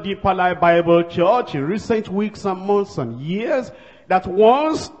tell Deeper Life Bible Church in recent weeks and months and years that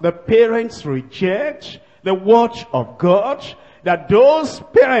once the parents reject the word of God, that those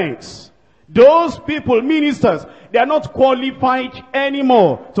parents, those people, ministers, they are not qualified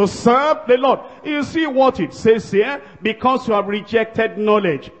anymore to serve the Lord. You see what it says here? Because you have rejected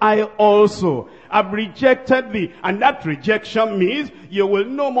knowledge, I also have rejected thee. And that rejection means you will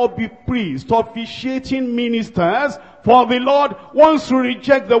no more be priests, officiating ministers for the Lord once you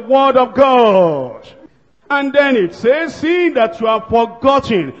reject the word of God. And then it says, seeing that you have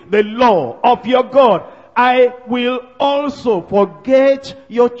forgotten the law of your God, I will also forget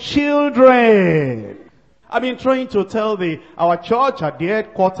your children. I've been trying to tell our church at the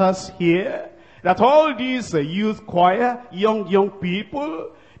headquarters here that all these youth choir, young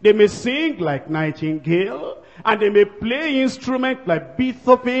people, they may sing like Nightingale, and they may play instruments like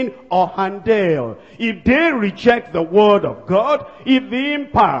Beethoven or Handel. If they reject the word of God, if the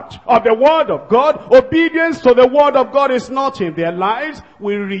impact of the word of God, obedience to the word of God is not in their lives,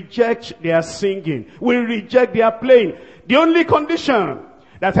 we reject their singing, we reject their playing. The only condition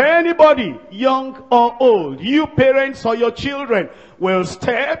that anybody, young or old, you parents or your children, will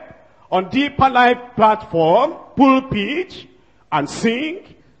step on Deeper Life platform, pulpit, and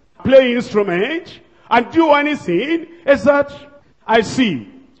sing, play instrument, and do anything, is that I see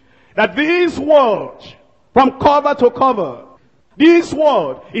that this word, from cover to cover, this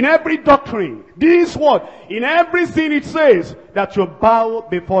word in every doctrine, this word in everything it says, that you bow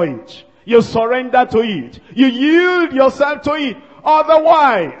before it, you surrender to it, you yield yourself to it.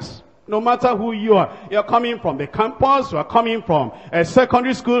 Otherwise, no matter who you are, you're coming from the campus, you're coming from a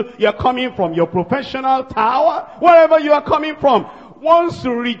secondary school, you're coming from your professional tower, wherever you are coming from, once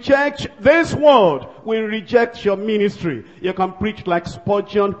you reject this word, we reject your ministry. You can preach like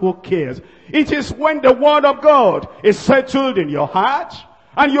Spurgeon, who cares? It is when the word of God is settled in your heart,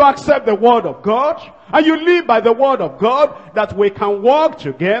 and you accept the word of God, and you live by the word of God, that we can walk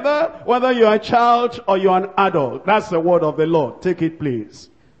together, whether you're a child or you're an adult. That's the word of the Lord. Take it, please.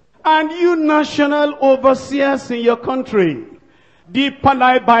 And you national overseers in your country, Deeper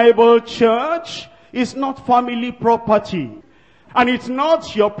Life Bible Church is not family property. And it's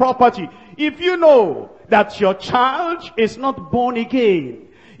not your property. If you know that your child is not born again,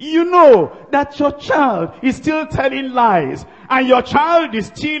 you know that your child is still telling lies, and your child is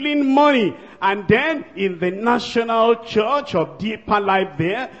stealing money, and then in the national church of Deeper Life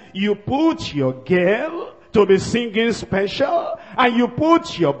there, you put your girl to be singing special, and you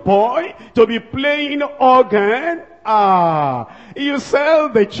put your boy to be playing organ. You sell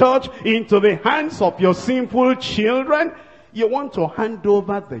the church into the hands of your sinful children. You want to hand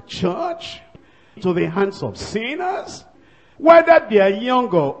over the church to the hands of sinners, whether they are young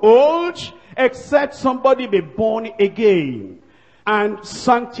or old, except somebody be born again and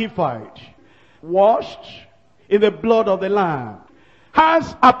sanctified, washed in the blood of the Lamb,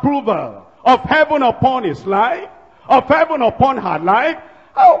 has approval of heaven upon his life, of heaven upon her life.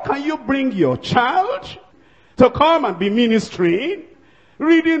 How can you bring your child to come and be ministering,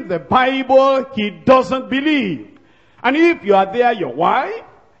 reading the Bible he doesn't believe? And if you are there, your wife,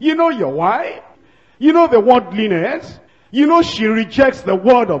 you know the worldliness, you know she rejects the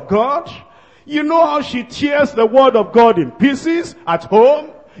word of God, you know how she tears the word of God in pieces at home,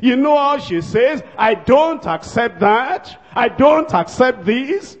 you know how she says, I don't accept that, I don't accept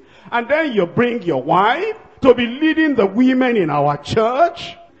this, and then you bring your wife to be leading the women in our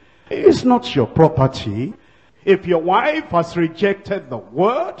church. It's not your property. If your wife has rejected the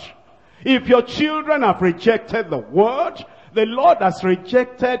word, if your children have rejected the word, The Lord has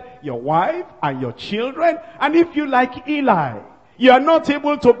rejected your wife and your children. And if you, like Eli, you are not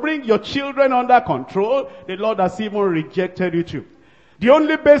able to bring your children under control, the Lord has even rejected you too. The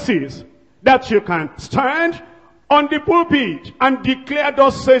only basis that you can stand on the pulpit and declare,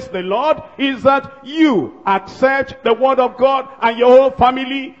 thus says the Lord, is that you accept the word of God, and your whole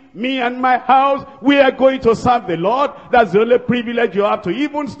family, me and my house, we are going to serve the Lord. That's the only privilege you have, to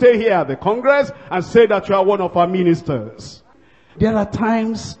even stay here at the Congress and say that you are one of our ministers. There are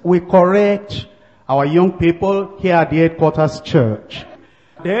times we correct our young people here at the headquarters church.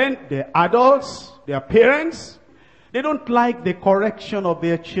 Then the adults, their parents, they don't like the correction of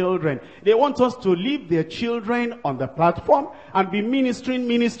their children. They want us to leave their children on the platform and be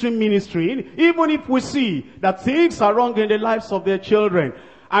ministering, even if we see that things are wrong in the lives of their children.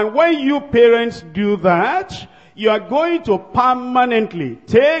 And when you parents do that, you are going to permanently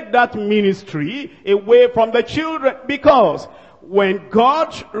take that ministry away from the children. Because when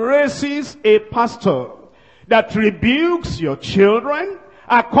God raises a pastor that rebukes your children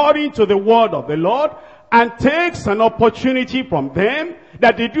according to the word of the Lord, and takes an opportunity from them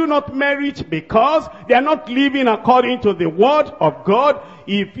that they do not merit because they are not living according to the word of God,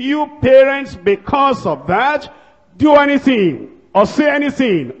 if you parents, because of that, do anything or say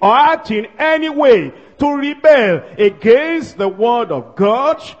anything or act in any way to rebel against the word of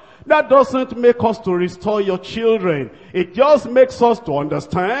God, that doesn't make us to restore your children. It just makes us to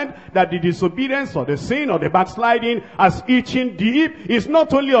understand that the disobedience or the sin or the backsliding as eating deep is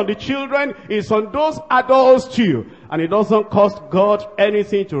not only on the children, it's on those adults too. And it doesn't cost God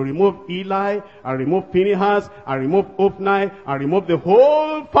anything to remove Eli and remove Phinehas and remove Ophni and remove the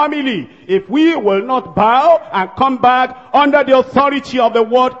whole family, if we will not bow and come back under the authority of the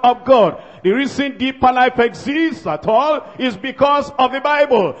word of God. The reason Deeper Life exists at all is because of the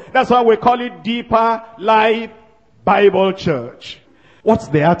Bible. That's why we call it Deeper Life Bible Church. What's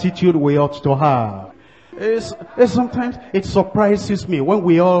the attitude we ought to have? Sometimes it surprises me when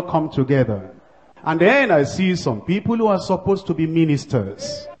we all come together. And then I see some people who are supposed to be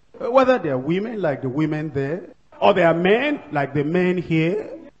ministers. Whether they are women like the women there, or they are men like the men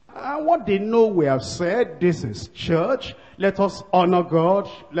here. And what they know we have said, this is church. Let us honor God.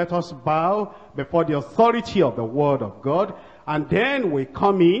 Let us bow before the authority of the word of God. And then we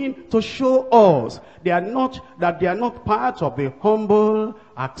come in to show us they are not part of the humble,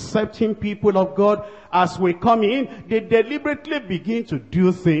 accepting people of God. As we come in, they deliberately begin to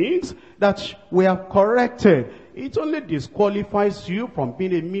do things that we have corrected. It only disqualifies you from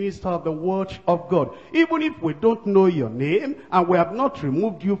being a minister of the word of God. Even if we don't know your name and we have not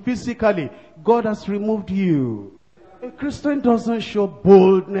removed you physically, God has removed you. A Christian doesn't show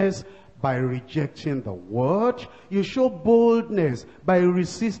boldness by rejecting the word. You show boldness by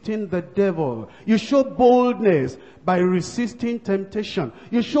resisting the devil. You show boldness by resisting temptation.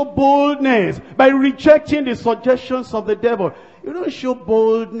 You show boldness by rejecting the suggestions of the devil. You don't show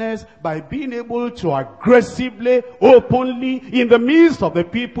boldness by being able to aggressively, openly, in the midst of the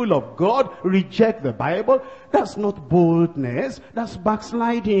people of God, reject the Bible. That's not boldness, that's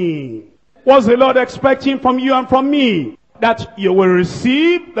backsliding. What's the Lord expecting from you and from me? That you will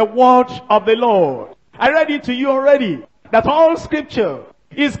receive the word of the Lord. I read it to you already, that all scripture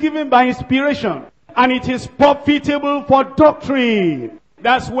is given by inspiration, and it is profitable for doctrine.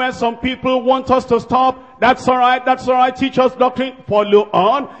 That's where some people want us to stop. That's all right, teach us doctrine, follow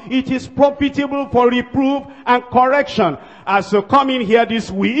on. It is profitable for reproof and correction. As you come in here this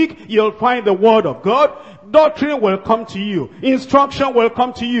week, you'll find the word of God. Doctrine will come to you. Instruction will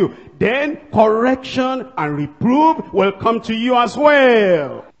come to you. Then correction and reproof will come to you as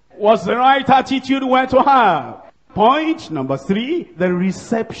well. What's the right attitude we're to have? Point number 3, the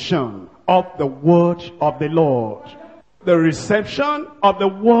reception of the word of the Lord. The reception of the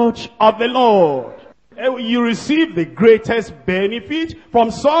word of the Lord. You receive the greatest benefit from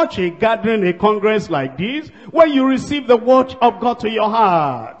such a gathering, a congress like this, when you receive the word of God to your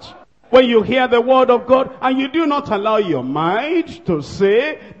heart. When you hear the word of God and you do not allow your mind to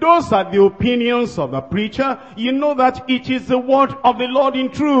say, those are the opinions of the preacher, you know that it is the word of the Lord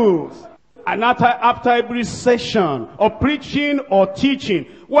in truth. And after every session of preaching or teaching,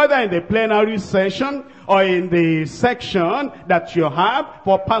 whether in the plenary session or in the section that you have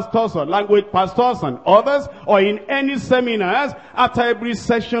for pastors or language pastors and others, or in any seminars, after every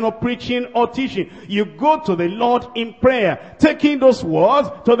session of preaching or teaching, you go to the Lord in prayer, taking those words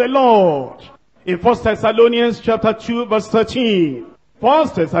to the Lord. In 1 Thessalonians chapter 2 verse 13. 1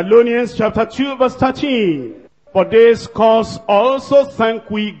 Thessalonians chapter 2 verse 13. For this cause also thank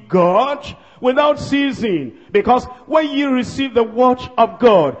we God, without ceasing. Because when ye received the word of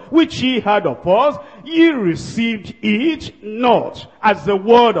God, which ye heard of us, ye received it not as the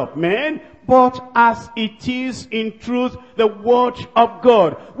word of men, but as it is in truth the word of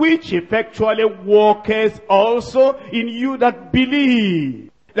God, which effectually worketh also in you that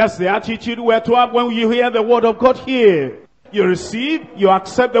believe. That's the attitude we're to have when you hear the word of God here. You receive, you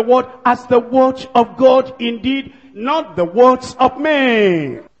accept the word as the word of God indeed, not the words of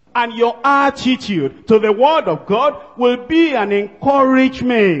men. And your attitude to the word of God will be an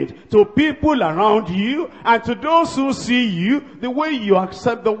encouragement to people around you and to those who see you, the way you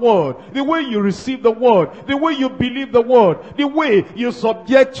accept the word, the way you receive the word, the way you believe the word, the way you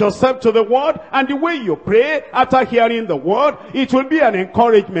subject yourself to the word, and the way you pray after hearing the word. It will be an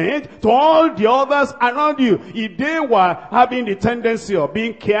encouragement to all the others around you. If they were having the tendency of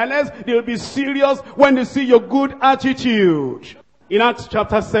being careless, they'll be serious when they see your good attitude. In Acts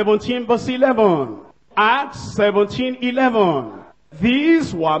chapter 17 verse 11. Acts 17:11.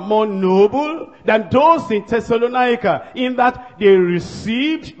 These were more noble than those in Thessalonica, in that they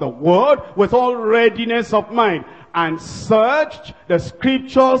received the word with all readiness of mind, and searched the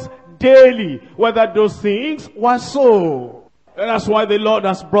scriptures daily, whether those things were so. And that's why the Lord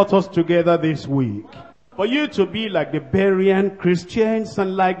has brought us together this week. For you to be like the Berean Christians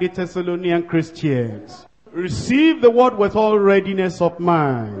and like the Thessalonian Christians. Receive the word with all readiness of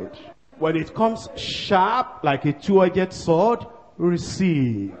mind. When it comes sharp like a two-edged sword,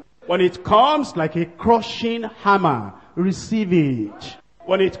 receive. When it comes like a crushing hammer, receive it.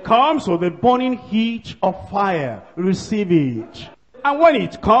 When it comes with the burning heat of fire, receive it. And when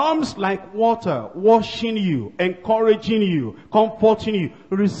it comes like water, washing you, encouraging you, comforting you,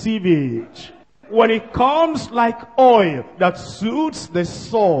 receive it. When it comes like oil that suits the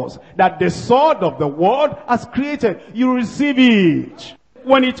source, that the sword of the word has created, you receive it.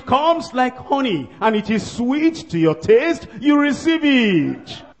 When it comes like honey and it is sweet to your taste, you receive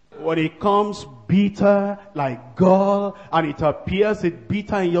it. When it comes bitter like gall and it appears it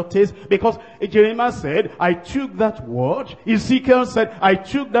bitter in your taste, because Jeremiah said, I took that word. Ezekiel said, I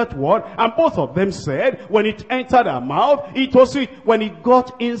took that word. And both of them said, when it entered our mouth, it was sweet. When it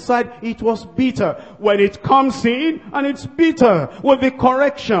got inside, it was bitter. When it comes in and it's bitter, with the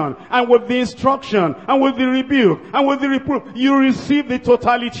correction and with the instruction and with the rebuke and with the reproof, you receive the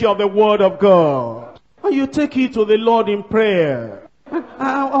totality of the word of God. And you take it to the Lord in prayer.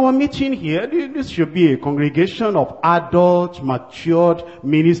 Our meeting here, this should be a congregation of adult, matured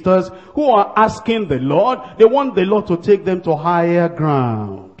ministers who are asking the Lord. They want the Lord to take them to higher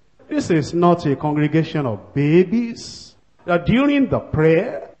ground. This is not a congregation of babies. That during the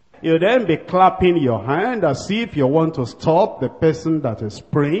prayer, you then be clapping your hand as if you want to stop the person that is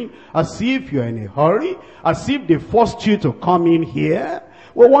praying, as if you're in a hurry, as if they forced you to come in here.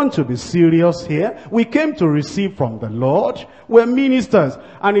 We want to be serious here. We came to receive from the Lord. We're ministers.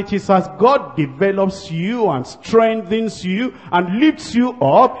 And it is as God develops you and strengthens you and lifts you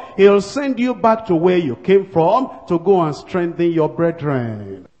up, He'll send you back to where you came from to go and strengthen your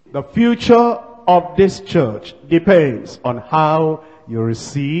brethren. The future of this church depends on how you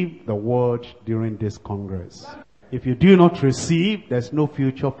receive the word during this congress. If you do not receive, there's no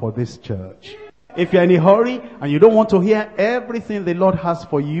future for this church. If you're in a hurry and you don't want to hear everything the Lord has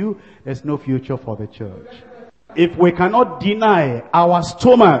for you, there's no future for the church. If we cannot deny our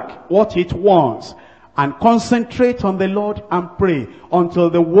stomach what it wants and concentrate on the Lord and pray until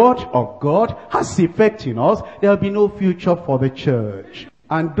the word of God has effect in us, there'll be no future for the church.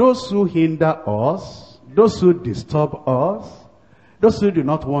 And those who hinder us, those who disturb us, those who do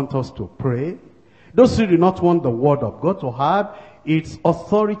not want us to pray, those who do not want the word of God to have its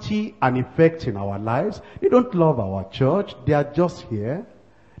authority and effect in our lives, they don't love our church. They are just here.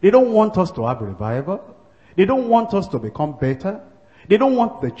 They don't want us to have revival. They don't want us to become better. They don't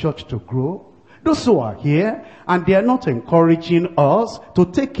want the church to grow. Those who are here and they are not encouraging us to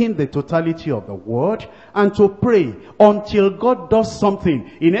take in the totality of the word and to pray until God does something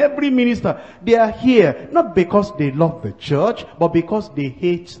in every minister. They are here not because they love the church, but because they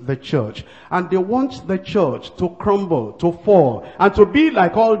hate the church. And they want the church to crumble, to fall, and to be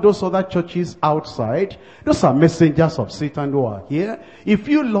like all those other churches outside. Those are messengers of Satan who are here. If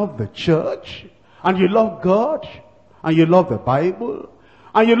you love the church, and you love God, and you love the Bible,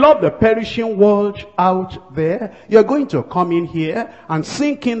 and you love the perishing world out there, you're going to come in here and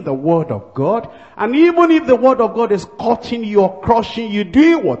sink in the word of God. And even if the word of God is cutting you or crushing you,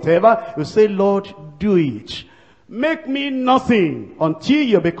 doing whatever, you say, Lord, do it. Make me nothing until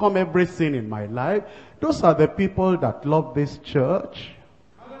you become everything in my life. Those are the people that love this church.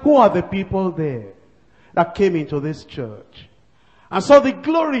 Who are the people there that came into this church and saw the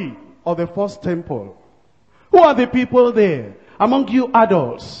glory of the first temple. Who are the people there? Among you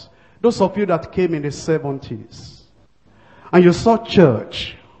adults, those of you that came in the 70s, and you saw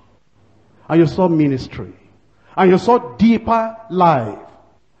church, and you saw ministry, and you saw deeper life.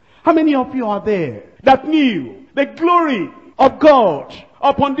 How many of you are there that knew the glory of God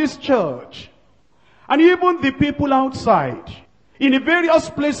upon this church? And even the people outside, in the various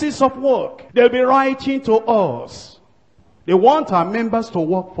places of work, they'll be writing to us. They want our members to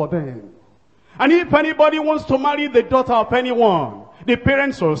work for them. And if anybody wants to marry the daughter of anyone, the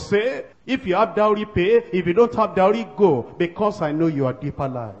parents will say, if you have dowry, pay. If you don't have dowry, go. Because I know you are deeper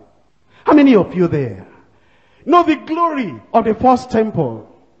life. How many of you there know the glory of the first temple?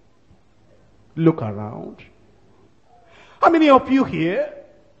 Look around. How many of you here,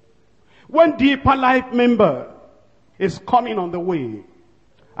 when deeper life member is coming on the way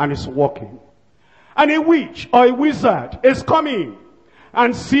and is walking, and a witch or a wizard is coming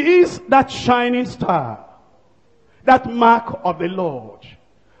and sees that shining star, that mark of the Lord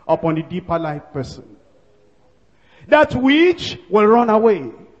upon the deeper life person, that witch will run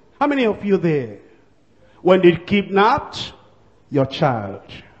away? How many of you there, when they kidnapped your child,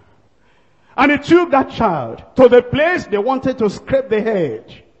 and they took that child to the place they wanted to scrape the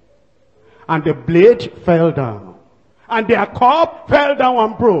head, and the blade fell down, and their cup fell down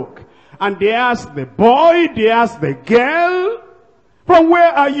and broke, and they asked the boy, they asked the girl, from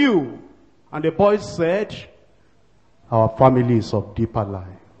where are you? And the boy said, our family is of deeper life.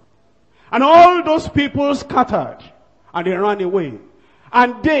 And all those people scattered, and they ran away.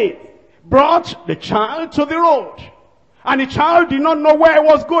 And they brought the child to the road. And the child did not know where he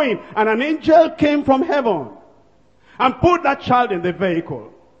was going. And an angel came from heaven and put that child in the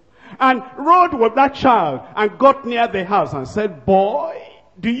vehicle and rode with that child and got near the house and said, boy,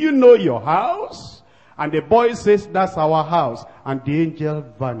 do you know your house? And the boy says, that's our house. And the angel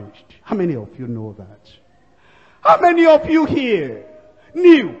vanished. How many of you know that? How many of you here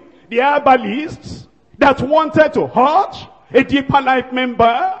knew the herbalists that wanted to hurt a deeper life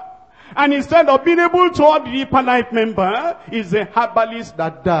member? And instead of being able to hurt the deeper life member, is a herbalist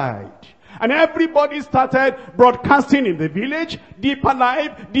that died. And everybody started broadcasting in the village, deeper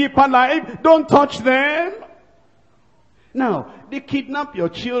life, don't touch them. Now, they kidnap your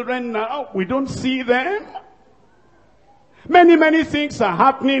children now, we don't see them. Many things are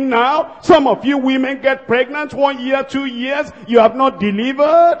happening now. Some of you women get pregnant 1 year, 2 years, you have not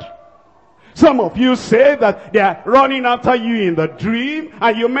delivered. Some of you say that they are running after you in the dream,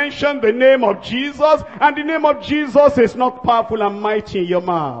 and you mention the name of Jesus, and the name of Jesus is not powerful and mighty in your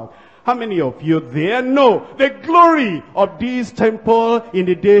mouth. How many of you there know the glory of this temple in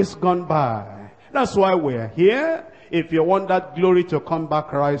the days gone by? That's why we're here. If you want that glory to come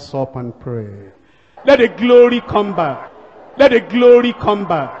back, rise up and pray. Let the glory come back. Let the glory come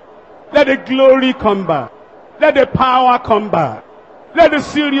back. Let the glory come back. Let the power come back. Let the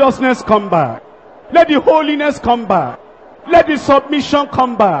seriousness come back. Let the holiness come back. Let the submission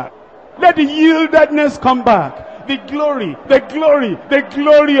come back. Let the yieldedness come back. The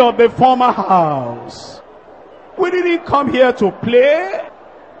glory of the former house. We didn't come here to play.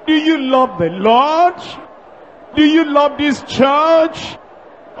 Do you love the Lord? Do you love this church?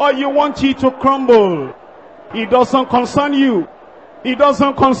 Or you want it to crumble? It doesn't concern you. It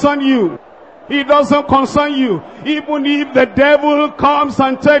doesn't concern you. It doesn't concern you. Even if the devil comes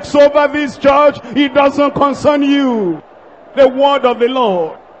and takes over this church, it doesn't concern you. The word of the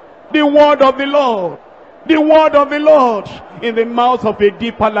Lord. The word of the Lord. The word of the Lord in the mouth of a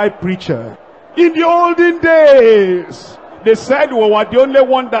deeper life preacher. In the olden days, they said we were the only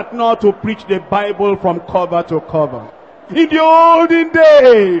one that know how to preach the Bible from cover to cover. In the olden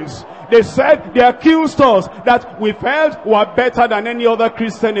days, they said, they accused us that we felt we were better than any other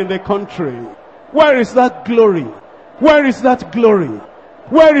Christian in the country. Where is that glory? Where is that glory?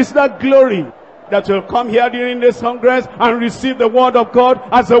 Where is that glory that will come here during this Congress and receive the word of God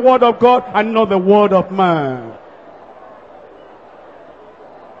as the word of God and not the word of man?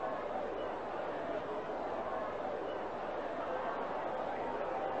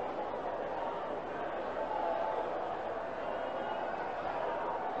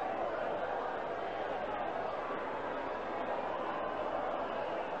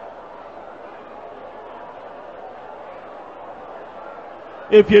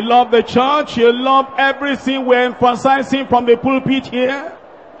 If you love the church, you love everything we're emphasizing from the pulpit here.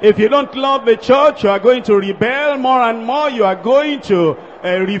 If you don't love the church, you are going to rebel more and more. You are going to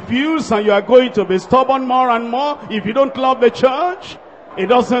refuse, and you are going to be stubborn more and more. If you don't love the church, It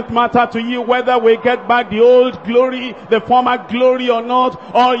doesn't matter to you whether we get back the old glory, the former glory or not.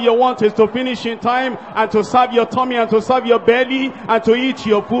 All you want is to finish in time and to serve your tummy and to serve your belly and to eat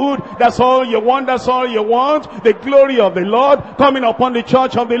your food. That's all you want. That's all you want. The glory of the Lord coming upon the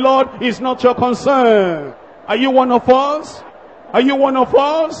church of the Lord is not your concern. Are you one of us? Are you one of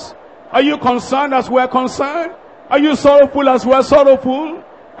us? Are you concerned as we're concerned? Are you sorrowful as we're sorrowful?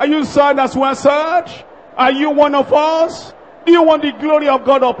 Are you sad as we're sad? Are you one of us? Do you want the glory of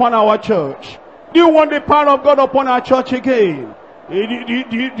God upon our church? Do you want the power of God upon our church again?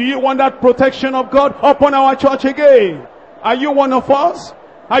 Do you want that protection of God upon our church again? Are you one of us?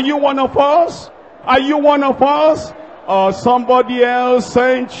 Are you one of us? Are you one of us? Or somebody else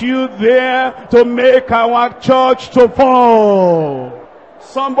sent you there to make our church to fall?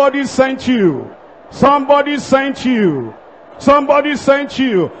 Somebody sent you. Somebody sent you. Somebody sent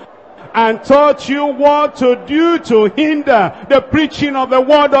you and taught you what to do to hinder the preaching of the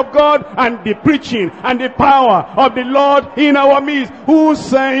word of God and the preaching and the power of the Lord in our midst. Who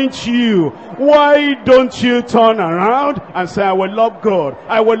sent you? Why don't you turn around and say, I will love God,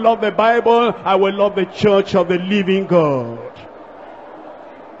 I will love the Bible, I will love the church of the living God?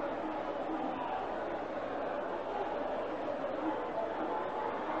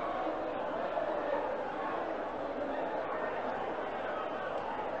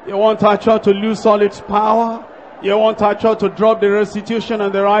 You want our church to lose all its power? You want our church to drop the restitution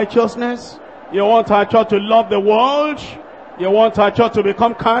and the righteousness? You want our church to love the world? You want our church to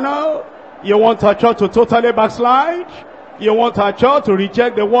become carnal? You want our church to totally backslide? You want our church to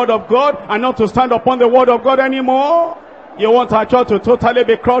reject the word of God and not to stand upon the word of God anymore? You want our church to totally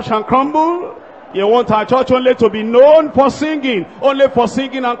be crushed and crumble? You want our church only to be known for singing, only for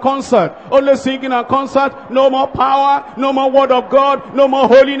singing and concert, only singing and concert, no more power, no more word of God, no more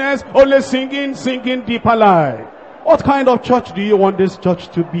holiness, only singing, singing deeper life. What kind of church do you want this church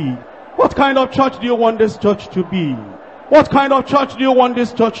to be? What kind of church do you want this church to be? What kind of church do you want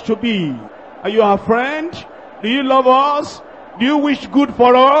this church to be? Are you our friend? Do you love us? Do you wish good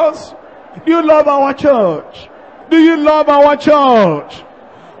for us? Do you love our church? Do you love our church?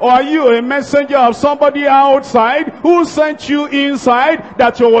 Or are you a messenger of somebody outside who sent you inside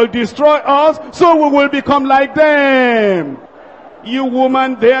that you will destroy us so we will become like them? You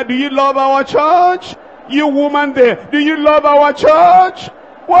woman there, do you love our church? You woman there, do you love our church?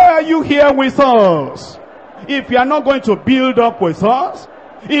 Why are you here with us? If you are not going to build up with us,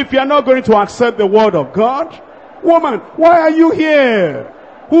 if you are not going to accept the word of God, woman, why are you here?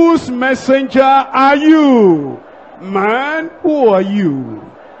 Whose messenger are you? Man, who are you?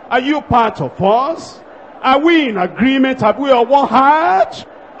 Are you part of us? Are we in agreement? Are we on one heart?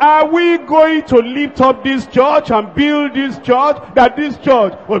 Are we going to lift up this church and build this church, that this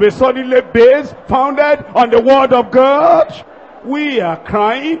church will be solidly based, founded on the word of God? We are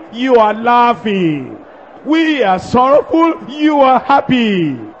crying, you are laughing. We are sorrowful, you are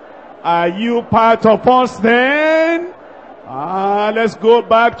happy. Are you part of us then? Let's go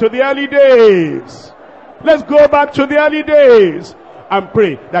back to the early days. Let's go back to the early days and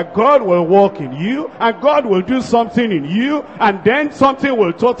pray that God will work in you and God will do something in you, and then something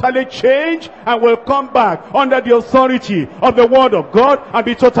will totally change and will come back under the authority of the word of God and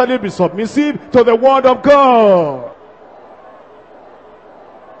be totally submissive to the word of God.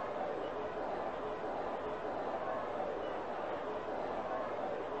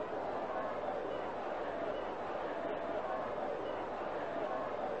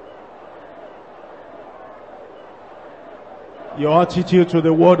 Your attitude to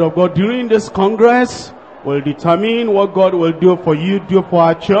the word of God during this congress will determine what God will do for you, do for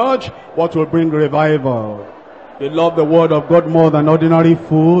our church, what will bring revival. If you love the word of God more than ordinary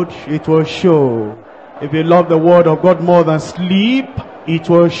food, it will show. If you love the word of God more than sleep, it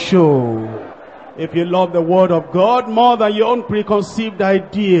will show. If you love the word of God more than your own preconceived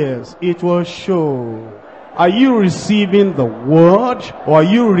ideas, it will show. Are you receiving the word or are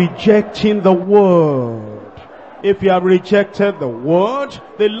you rejecting the word? If you have rejected the word,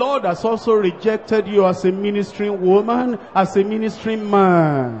 the Lord has also rejected you as a ministering woman, as a ministering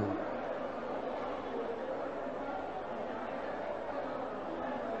man.